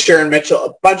 Nina, Sharon Mitchell,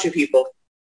 a bunch of people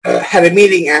had a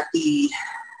meeting at the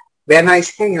Van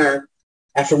Nuys hangar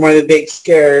after one of the big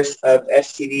scares of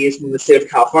STDs when the state of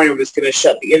California was going to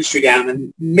shut the industry down in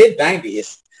the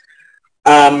mid-90s.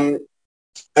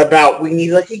 About we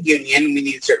need like a union, we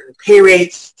need certain pay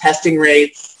rates, testing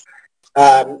rates.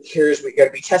 Here's what you got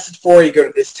to be tested for. You go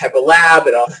to this type of lab,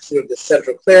 it all has to go to the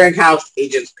central clearinghouse.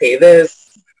 Agents pay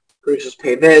this, producers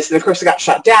pay this, and of course it got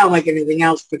shut down like anything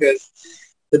else because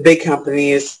the big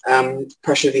companies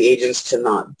pressure the agents to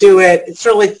not do it. It's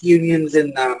sort of like unions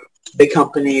in big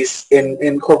companies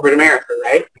in corporate America,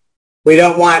 right? We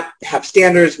don't want to have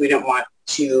standards. We don't want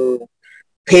to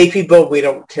pay people. We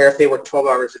don't care if they work 12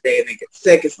 hours a day and they get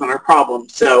sick. It's not our problem.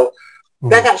 So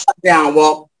that got shut down.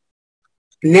 Well,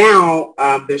 now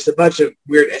there's a bunch of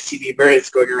weird STD variants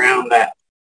going around that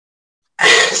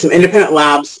some independent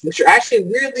labs, which are actually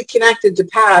weirdly connected to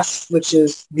PASS, which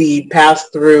is the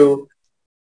pass-through.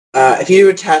 If you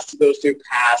do a test, it goes through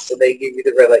PASS, so they give you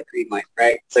the red light, green light,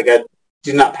 right? It's like a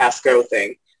do not pass go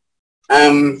thing.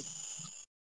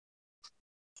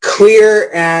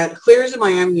 Clear is in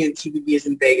Miami and TBD is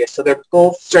in Vegas, so they're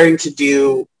both starting to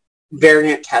do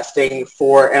variant testing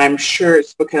for, and I'm sure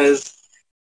it's because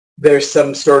there's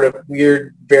some sort of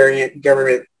weird variant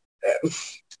government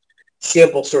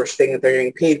sample source thing that they're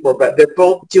getting paid for, but they're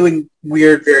both doing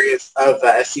weird variants of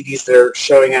STDs that are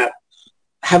showing up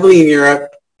heavily in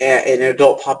Europe, in an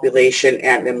adult population,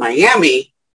 and in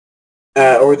Miami,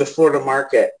 or the Florida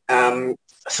market.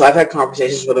 So I've had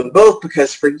conversations with them both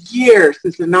because for years,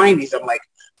 since the 90s, I'm like,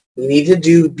 we need to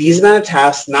do these amount of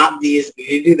tests, not these. We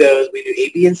need to do those. We do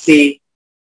A, B, and C.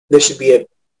 There should be a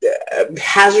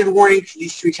hazard warning for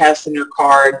these 3 tests in your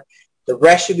card. The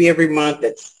rest should be every month.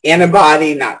 It's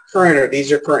antibody, not current, or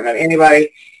these are current, not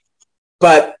antibody.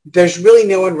 But there's really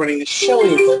no one running the show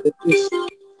anymore. It's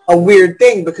a weird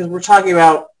thing because we're talking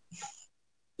about,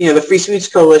 the Free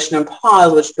Speech Coalition and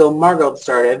Pause, which Bill Margold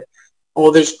started.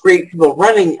 Well, there's great people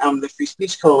running the Free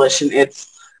Speech Coalition. They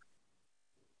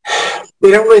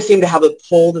don't really seem to have the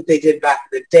pull that they did back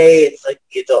in the day. It's like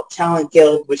the Adult Talent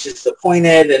Guild, which is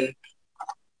appointed, and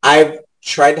I've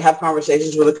tried to have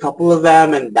conversations with a couple of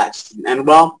them, and that just didn't end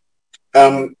well.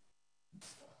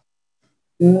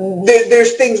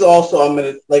 There's things also I'm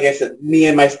going to, like I said, me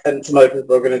and some other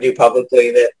people are going to do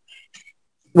publicly that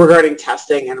regarding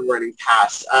testing and regarding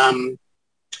PASS.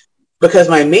 Because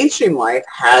my mainstream life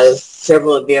has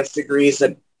several advanced degrees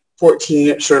and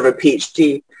 14 sort of a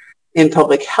PhD in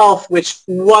public health, which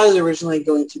was originally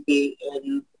going to be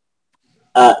in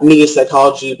media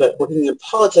psychology, but working in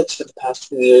politics for the past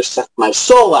 20 years sucked my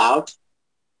soul out.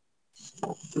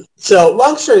 So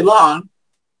long story long,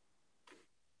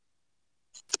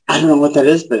 I don't know what that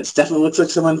is, but it definitely looks like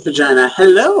someone's vagina.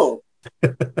 Hello.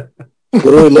 What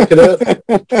are we looking at?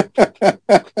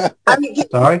 I mean,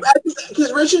 Sorry?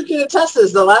 because Richard can attest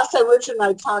this. The last time Richard and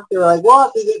I talked, they were like, well,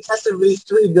 if we get tested for these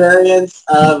 3 variants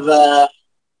of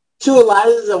 2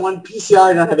 ELISAs and 1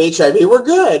 PCR and don't have HIV, we're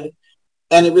good.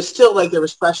 And it was still like there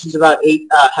was questions about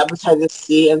hepatitis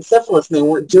C and syphilis, and they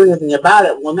weren't doing anything about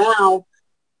it. Well, now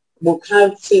we're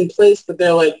kind of the same place, but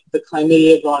they're like the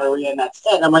chlamydia, gonorrhea, and that's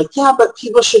it. And I'm like, yeah, but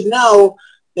people should know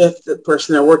if the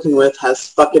person they're working with has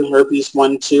fucking herpes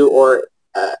 1, 2, or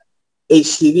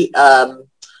HCV,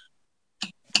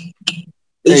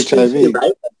 HIV,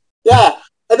 right? Yeah,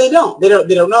 and they don't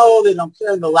know. They don't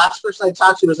care. And the last person I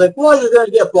talked to was like, "Well, you're going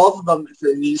to get both of them if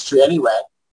you're in the industry anyway."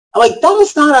 I'm like,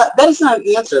 that is not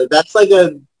an answer. That's like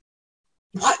a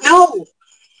what? No.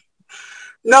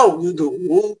 You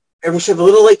do. And we should have a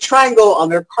little like triangle on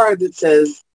their card that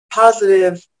says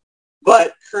positive,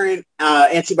 but current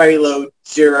antibody load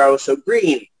 0, so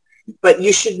green. But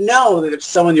you should know that if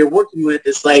someone you're working with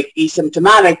is like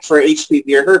asymptomatic for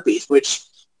HPV or herpes, which,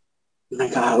 oh my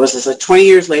God, was this like 20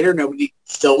 years later? Nobody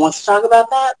still wants to talk about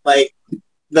that? Like,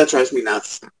 that drives me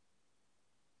nuts.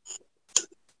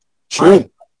 Sure.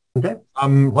 Okay.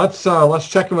 Let's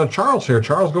check in with Charles here.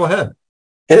 Charles, go ahead.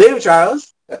 Hello,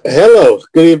 Charles. Hello.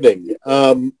 Good evening.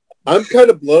 I'm kind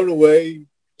of blown away.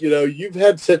 You've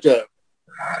had such a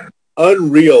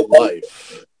unreal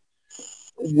life.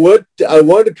 What I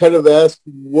wanted to kind of ask,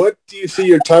 what do you see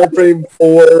your time frame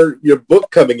for your book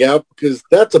coming out? Because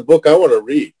that's a book I want to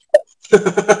read.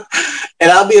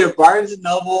 And I'll be at a Barnes and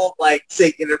Noble, like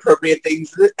saying inappropriate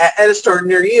things at a store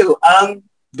near you.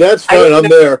 That's fine. I'm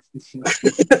there.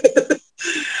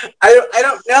 I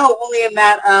don't know. Only in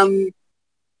that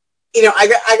you know, I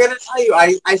got to tell you,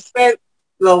 I spent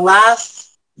the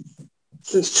last,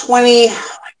 since 20,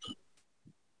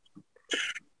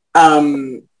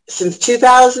 since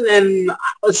 2000 and,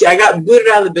 let's see, I got booted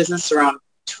out of the business around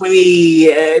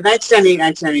 1998,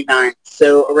 1999.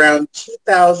 So around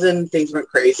 2000, things went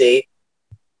crazy.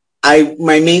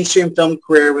 My mainstream film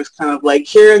career was kind of like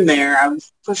here and there. I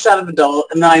was pushed out of adult,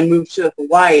 and then I moved to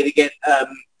Hawaii to get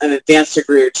an advanced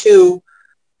degree or two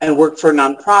and work for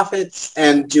nonprofits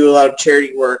and do a lot of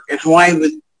charity work. And Hawaii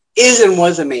was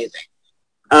amazing.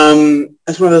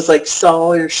 It's one of those like sell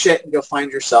all your shit and go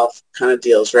find yourself kind of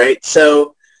deals, right?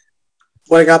 So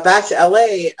when I got back to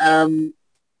LA,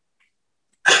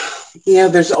 you know,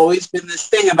 there's always been this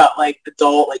thing about like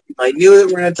adult, like people I knew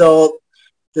that were an adult.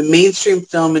 The mainstream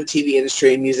film and TV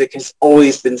industry and music has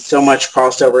always been so much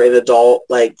crossover in adult,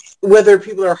 like whether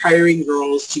people are hiring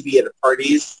girls to be at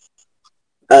parties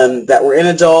that were in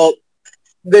adult,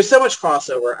 there's so much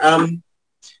crossover.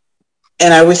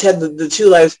 And I always had the two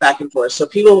lives back and forth. So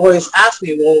people always ask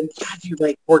me, well, God, you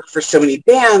like work for so many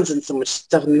bands and so much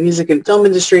stuff in the music and film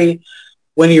industry.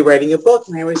 When are you writing a book?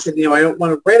 And I always said, you know, I don't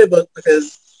want to write a book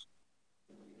because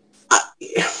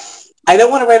I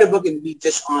don't want to write a book and be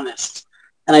dishonest.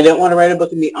 And I don't want to write a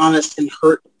book and be honest and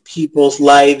hurt people's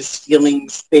lives,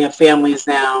 feelings. They have families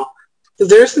now. Because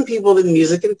there are some people in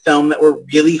music and film that were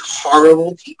really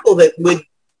horrible people that would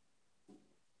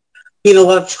be in a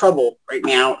lot of trouble right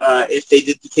now if they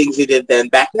did the things they did then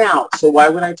back now. So why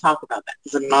would I talk about that?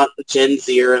 Because I'm not a Gen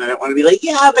Zer and I don't want to be like,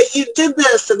 yeah, but you did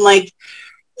this. And like,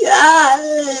 yeah,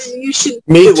 you should.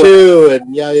 Me too.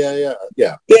 And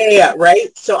yeah.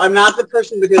 Right. So I'm not the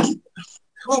person because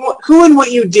who and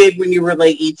what you did when you were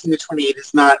like 18 to 28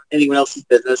 is not anyone else's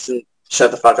business, and shut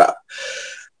the fuck up.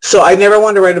 So I never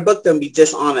wanted to write a book that would be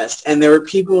dishonest. And there were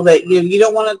people that, you know, you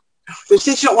don't want to, there's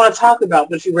things you don't want to talk about,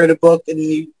 but if you write a book and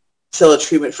you sell a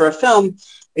treatment for a film,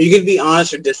 are you going to be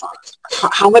honest or dishonest?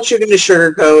 How much you're going to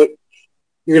sugarcoat?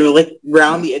 You're going to like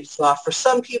round the edges off for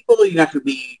some people. You're not going to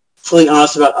be fully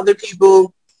honest about other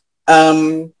people.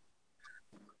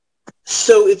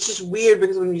 So it's just weird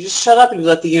because when you just shut up and you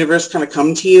let the universe kind of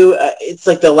come to you, it's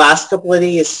like the last couple of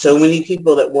days, so many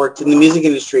people that worked in the music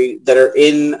industry that are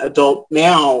in adult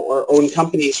now or own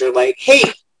companies are like, hey,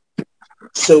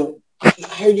 so I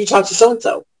heard you talk to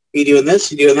so-and-so. Are you doing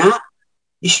this? Are you doing that?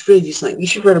 You should really do something. You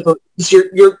should write a book. You're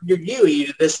you. You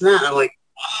do this and that. And I'm like,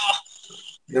 oh,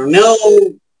 I don't know.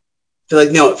 They're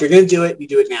like, no, if you're going to do it, you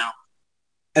do it now.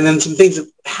 And then some things have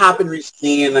happened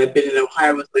recently, and I've been in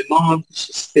Ohio with my mom.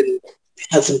 She's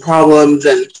had some problems,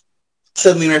 and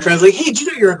suddenly my friend's like, hey, do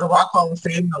you know you're in the Rock Hall of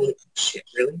Fame? And I'm like, shit,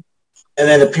 really? And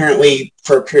then apparently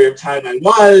for a period of time I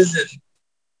was, and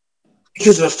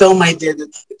because of a film I did,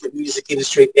 it's the music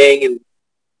industry thing, and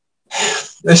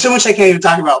there's so much I can't even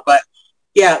talk about. But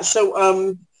yeah,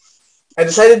 so I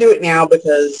decided to do it now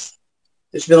because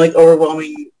there's been like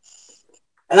overwhelming,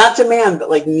 and not demand, but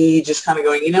like me just kind of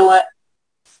going, you know what?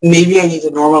 Maybe I need to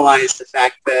normalize the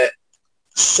fact that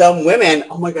some women,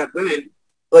 oh my God, women,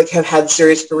 like have had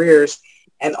serious careers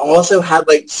and also had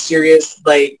like serious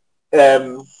like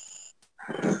adult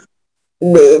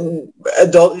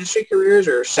industry careers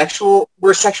or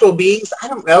were sexual beings. I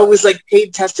don't know. It was like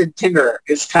paid tested Tinder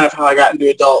is kind of how I got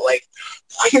into adult. Like,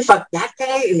 I can fuck that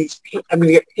guy and I'm going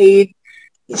to get paid.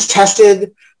 He's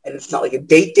tested and it's not like a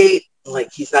date.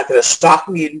 Like, he's not going to stalk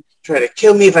me and try to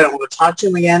kill me if I don't want to talk to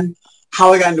him again.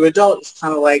 How I got into adult is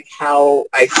kind of like how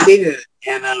I stated it.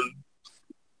 And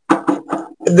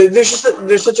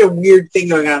there's such a weird thing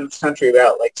going on in this country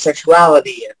about like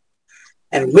sexuality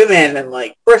and women and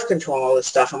like birth control and all this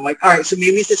stuff. I'm like, all right, so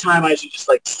maybe it's the time I should just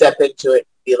like step into it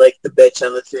and be like the bitch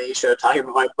on the Today Show talking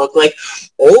about my book. Like,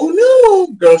 oh no,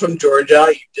 girl from Georgia,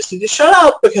 you just need to shut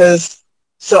up because.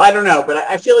 So I don't know, but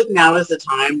I feel like now is the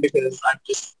time because I'm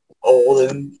just old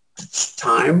and it's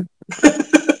time.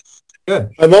 Good.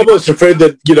 I'm almost afraid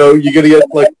that, you know, you're going to get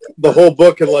like the whole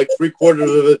book and like 3/4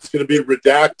 of it's going to be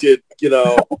redacted, you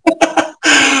know.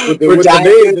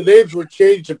 The names were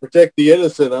changed to protect the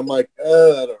innocent. I'm like, I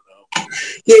don't know.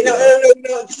 Yeah, no.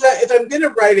 If I'm going to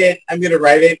write it, I'm going to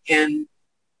write it. And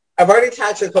I've already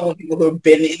talked to a couple of people who have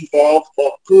been involved,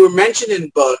 who were mentioned in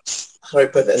books. How do I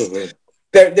put this?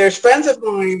 Mm-hmm. There's friends of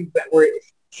mine that were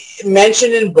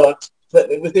mentioned in books, but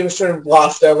they were sort of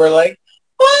glossed over, like,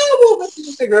 oh, well, this is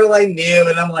just a girl I knew.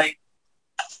 And I'm like,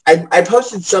 I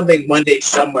posted something one day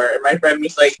somewhere, and my friend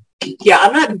was like, yeah,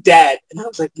 I'm not dead. And I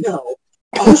was like, no.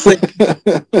 I was like,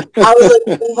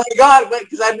 oh my God,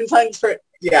 because I've been playing for,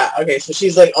 yeah, okay. So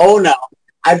she's like, oh no,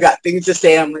 I've got things to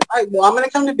say. I'm like, all right, well, I'm going to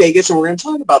come to Vegas and we're going to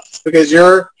talk about this because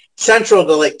you're central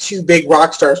to like 2 big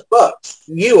rock stars books.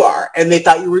 You are. And they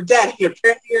thought you were dead. And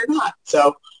apparently you're not.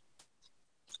 So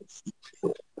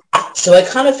So I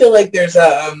kind of feel like there's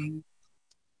a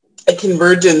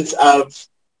convergence of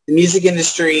the music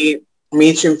industry,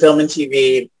 mainstream film and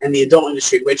TV, and the adult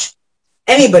industry, which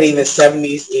anybody in the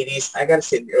 70s, 80s, I gotta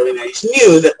say the early 90s,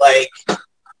 knew that, like,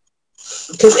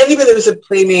 because anybody that was a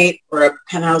playmate or a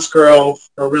penthouse girl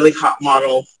or a really hot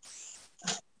model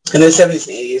in the 70s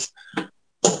and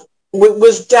 80s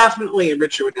was definitely, and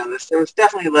Richard would know this, there was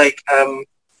definitely like,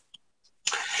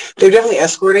 they were definitely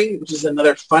escorting, which is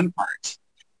another fun part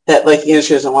that like the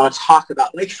industry doesn't want to talk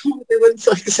about. Like, oh, everyone's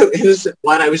like so innocent.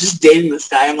 What? I was just dating this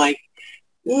guy. I'm like,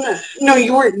 no,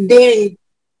 you weren't dating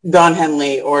Don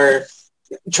Henley or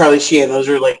Charlie Sheen. Those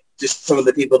were like just some of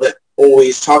the people that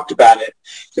always talked about it.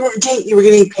 You weren't dating. You were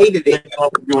getting paid to date.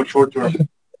 Doing short term.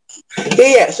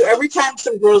 Yeah. So every time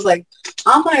some girl's like,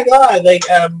 oh my god, like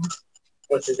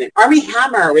what's his name? Armie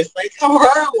Hammer was like, oh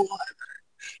horrible.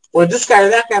 Or this guy or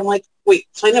that guy. I'm like, wait,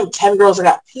 so I know 10 girls that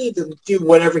got paid to do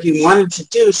whatever he wanted to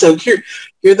do. So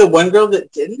you're the one girl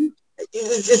that didn't?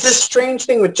 It's this strange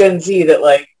thing with Gen Z that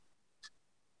like,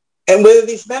 and whether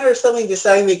these men are suddenly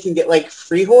deciding they can get like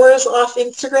free whores off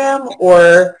Instagram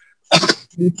or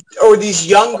these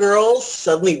young girls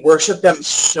suddenly worship them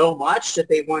so much that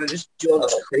they want to just do all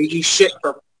this crazy shit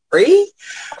for free.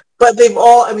 But they've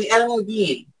all, I mean, Adam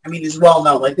Levine, I mean, is well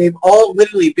known. Like, they've all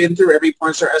literally been through every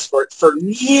porn star escort for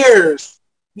years.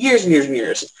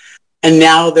 And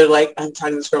now they're like, I'm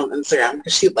talking to this girl on Instagram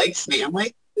because she likes me. I'm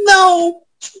like, no,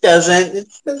 she doesn't.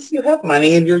 It's because you have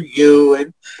money and you're you.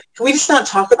 And can we just not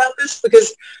talk about this?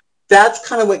 Because that's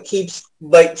kind of what keeps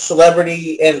like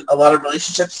celebrity and a lot of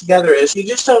relationships together is you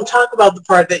just don't talk about the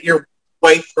part that your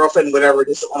wife, girlfriend, whatever,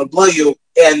 doesn't want to blow you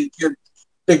and your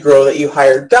big girl that you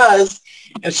hired does.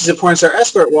 And she's a porn star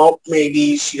escort. Well,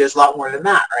 maybe she does a lot more than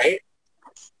that, right?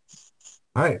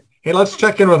 All right. Hey, let's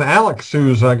check in with Alex,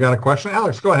 who's got a question.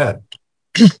 Alex, go ahead.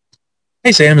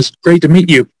 Hey, Sam. It's great to meet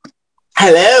you.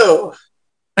 Hello.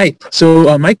 Hi.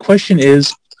 So my question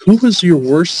is, who was your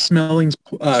worst smelling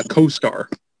co-star?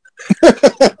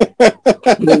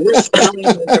 The worst smelling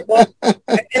miserable.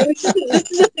 And this is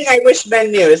the thing I wish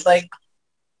men knew. Is like,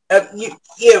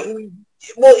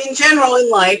 well, in general in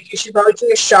life, you should probably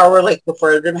take a shower like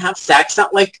before you're going to have sex,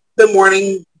 not like the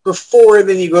morning before,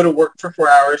 then you go to work for 4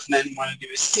 hours and then want to do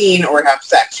a scene or have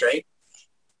sex, right?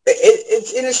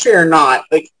 It's industry or not,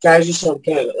 like guys just don't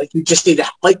get it. Like you just need to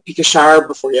like take a shower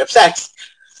before you have sex.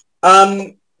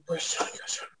 I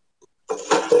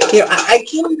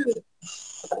can't even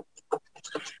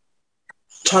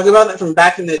talk about that from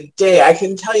back in the day. I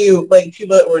can tell you like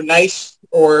people that were nice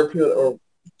or people that were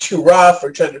too rough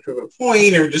or trying to prove a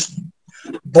point or just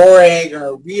boring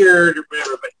or weird or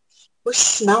whatever, but we're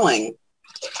smelling.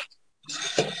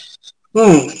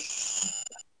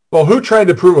 Well, who tried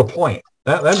to prove a point?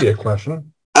 That'd be a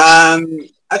question.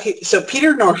 Okay, so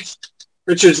Peter North,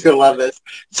 Richard's going to love this.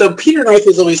 So Peter North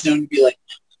is always known to be like,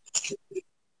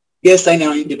 yes, I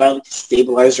know I need to buy like a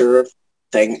stabilizer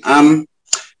thing.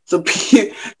 So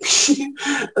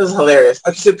that was hilarious.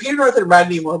 Okay, so Peter North and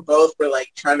Rodney Moore both were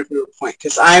like trying to prove a point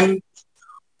because I'm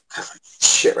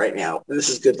shit right now. This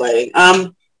is good lighting.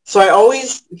 So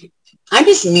I'm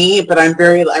just me, but I'm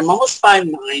almost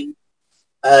 5'9".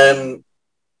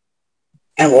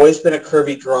 I've always been a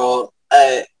curvy girl,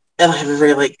 and I have a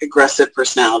very like aggressive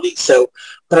personality. So,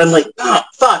 but I'm like, oh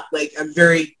fuck, like I'm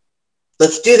very,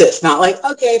 let's do this. Not like,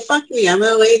 okay, fuck me, I'm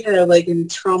gonna lay here like and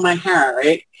twirl my hair,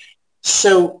 right?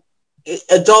 So,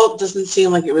 adult doesn't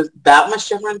seem like it was that much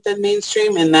different than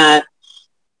mainstream in that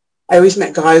I always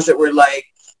met guys that were like,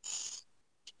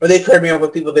 or they paired me up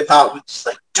with people they thought would just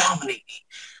like dominate me.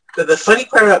 But the funny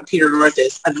part about Peter North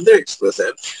is another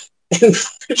exclusive, and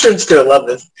Richard's gonna love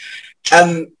this.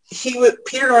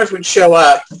 Peter North would show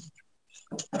up,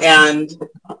 and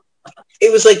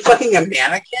it was like fucking a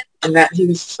mannequin, and that he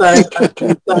was like,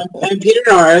 I'm Peter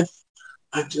North.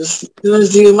 I'm just gonna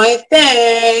do my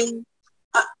thing.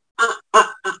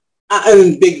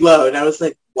 I'm big load. And I was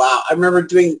like, wow. I remember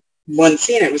doing one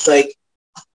scene. It was like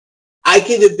I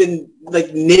could have been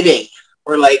like knitting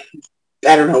or like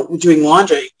I don't know doing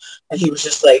laundry, and he was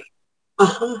just like,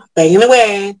 banging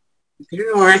away,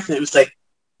 Peter North, and it was like.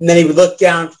 And then he would look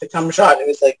down for the camera shot, and it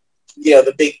was like,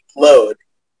 the big load.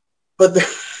 But the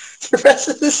rest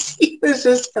of the scene was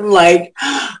just him, like,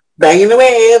 banging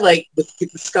away, like, with the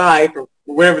sky from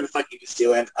whatever the fuck he was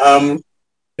doing. And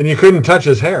you couldn't touch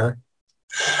his hair.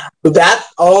 But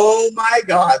oh, my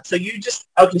God. So you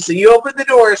opened the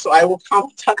door, so I will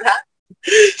comment on that.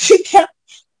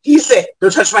 He said,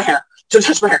 don't touch my hair. Don't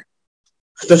touch my hair.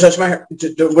 Don't touch my hair.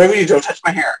 Whatever you do, don't touch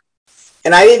my hair.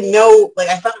 And I didn't know, like,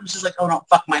 I thought it was just like, oh, don't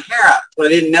fuck my hair up. What I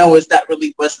didn't know was that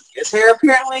really wasn't his hair,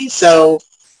 apparently. So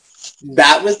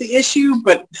that was the issue,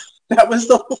 but that was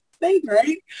the whole thing,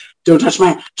 right? Don't touch my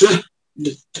hair. Don't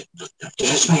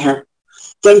touch my hair.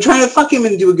 So I'm trying to fuck him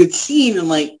and do a good scene, and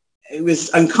like it was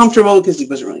uncomfortable because he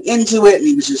wasn't really into it, and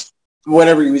he was just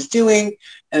whatever he was doing,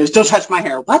 and it was don't touch my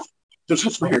hair. What? Don't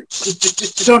touch my hair.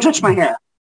 Just don't touch my hair.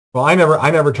 Well, I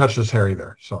never touched his hair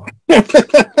either. So. Well,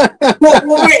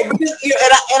 right, because,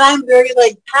 and I'm very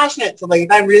like passionate. So like,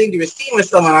 if I'm really do a scene with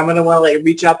someone, I'm gonna want to like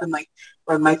reach up and like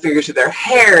run my fingers through their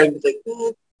hair, and like,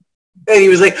 and he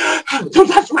was like, "Don't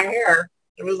touch my hair."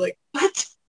 I was like, "What?"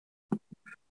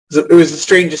 So it was the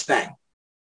strangest thing.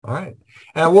 All right,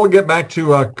 and we'll get back to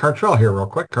Cartrell here real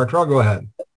quick. Cartrell, go ahead.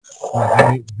 Go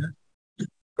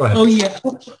ahead. Oh yeah, I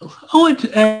want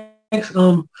to ask.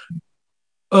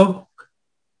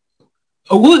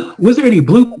 Was there any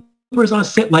bloopers on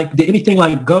set? Like, did anything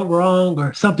like go wrong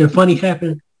or something funny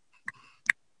happen?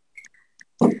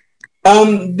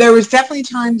 There was definitely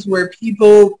times where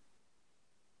people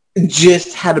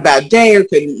just had a bad day or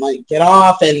couldn't like get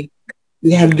off, and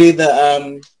we had to do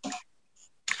the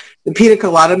pina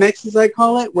colada mix, as I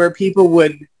call it, where people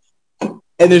would.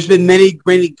 And there's been many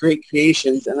great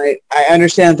creations, and I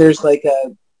understand there's like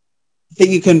a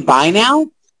thing you can buy now.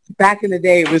 Back in the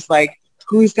day, it was like,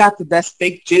 who's got the best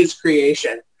fake jizz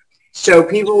creation? So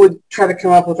people would try to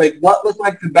come up with like what looked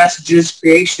like the best jizz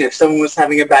creation if someone was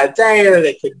having a bad day or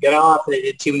they couldn't get off and they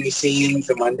did too many scenes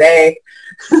in one day.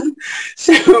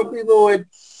 So people would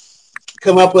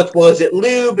come up with, well, is it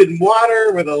lube and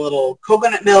water with a little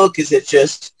coconut milk? Is it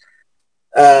just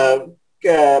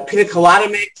pina colada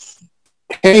mix?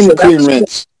 Tame cream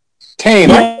rinse.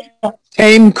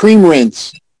 Tame cream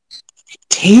rinse.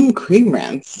 Tame cream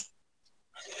rinse.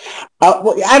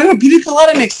 Well, I don't know. Pina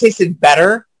colada mix tasted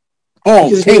better.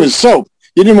 Oh, tame is soap.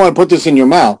 You didn't want to put this in your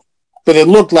mouth, but it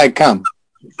looked like cum.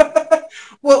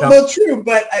 Well, true,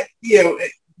 but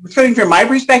coming from my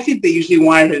perspective, they usually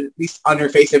want it at least on your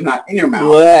face, if not in your mouth.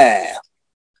 Bleh.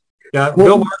 Yeah,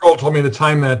 Bill Margold told me the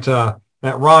time that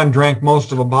that Ron drank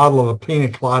most of a bottle of a pina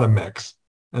colada mix,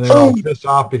 and they were all pissed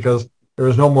off because there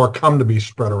was no more cum to be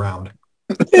spread around.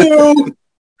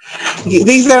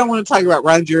 Things I don't want to talk about,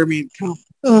 Ron Jeremy and cum.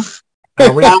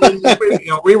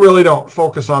 We really don't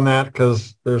focus on that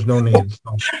because there's no need.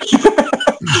 So.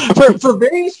 for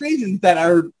various reasons that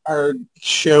our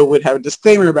show would have a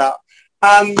disclaimer about.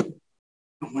 Oh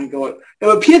my god!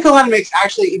 No, pina colada mix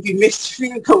actually, if you mix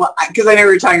pina colada, because I know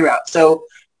what you're talking about. So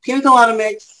pina colada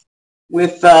mix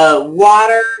with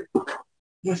water.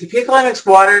 Pina colada mix,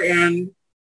 water, and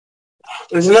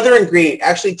there's another ingredient.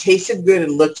 Actually tasted good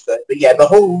and looked good, but yeah, the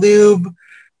whole lube.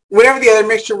 Whatever the other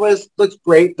mixture was, looked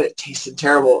great, but it tasted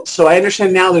terrible. So I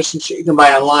understand now there's some shit you can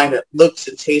buy online that looks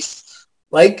and tastes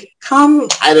like cum.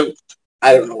 I don't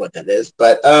know what that is,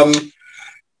 but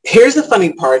here's the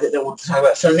funny part that I want to talk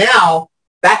about. So now,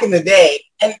 back in the day,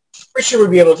 and Richard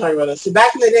would be able to talk about this. So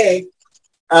back in the day,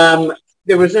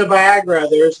 there was no Viagra,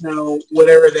 there was no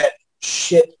whatever that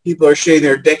shit people are shitting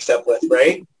their dicks up with,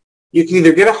 right? You can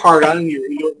either get a hard on and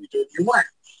you weren't.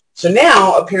 So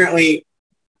now, apparently,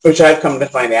 which I've come to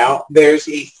find out, there's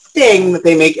a thing that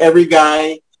they make every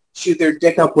guy shoot their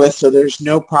dick up with so there's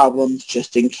no problems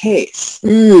just in case.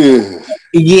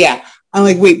 Yeah. I'm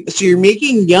like, wait, so you're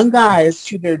making young guys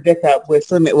shoot their dick up with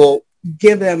something that will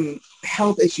give them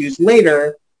health issues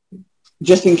later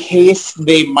just in case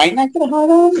they might not get a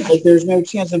hard on? Like, there's no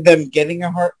chance of them getting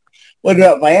a heart. What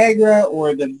about Viagra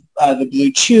or the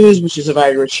Blue Chews, which is a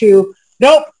Viagra chew?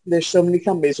 Nope. There's so many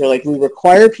companies that are like, we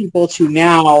require people to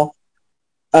now...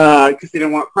 because they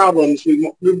don't want problems.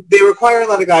 They require a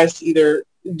lot of guys to either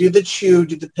do the chew,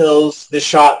 do the pills, the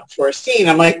shot for a scene.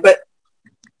 I'm like, but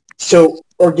so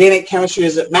organic chemistry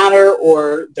doesn't matter,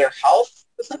 or their health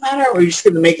doesn't matter, or you're just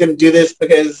going to make them do this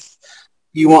because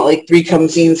you want like 3 cum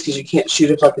scenes because you can't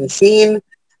shoot a fucking scene?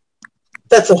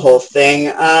 That's a whole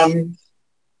thing.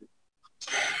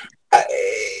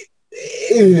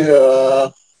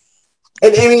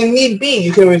 And I mean, need be,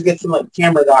 you can always get some like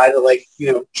camera guy to like,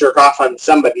 jerk off on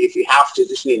somebody if you have to,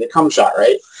 just need a cum shot,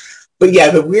 right? But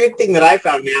yeah, the weird thing that I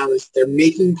found now is they're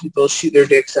making people shoot their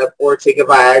dicks up or take a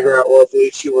Viagra or a Blue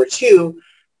Chew or two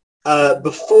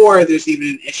before there's even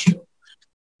an issue.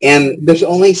 And there's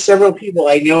only several people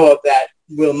I know of that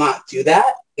will not do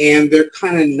that, and they're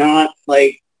kind of not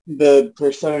like the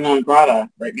persona non grata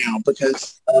right now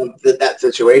because of that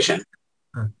situation,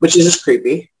 which is just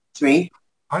creepy to me.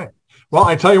 All right. Well,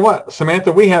 I tell you what,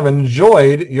 Samantha, we have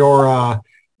enjoyed your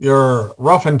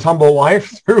rough and tumble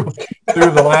life through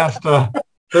the last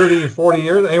 30, 40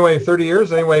 years. Anyway, 30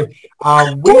 years. Anyway,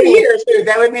 40 years, dude.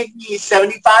 That would make me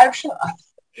 75.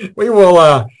 We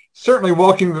will certainly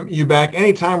welcome you back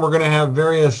anytime. We're going to have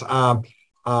various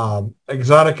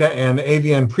Exotica and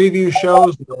AVN preview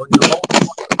shows. You're welcome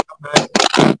to come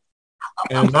back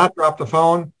and not drop the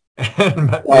phone.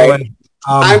 And anyway,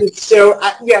 I'm in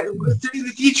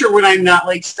the future when I'm not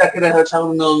like stuck in a hotel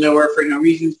in the middle of nowhere for no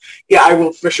reason. Yeah, I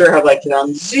will for sure have like it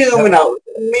on Zoom and I'll look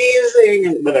amazing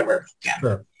and whatever. Yeah.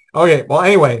 Sure. Okay. Well,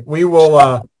 anyway, we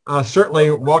will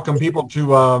certainly welcome people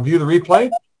to view the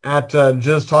replay at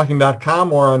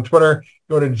jizztalking.com or on Twitter.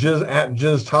 Go to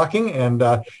 @jizztalking, and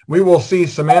we will see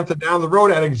Samantha down the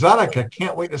road at Exotica.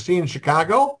 Can't wait to see you in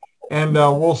Chicago. And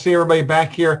we'll see everybody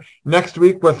back here next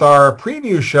week with our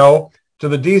preview show to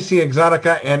the DC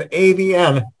Exotica and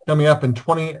AVN coming up in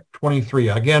 2023.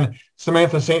 Again,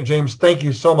 Samantha St. James, thank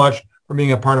you so much for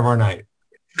being a part of our night.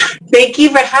 Thank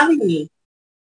you for having me.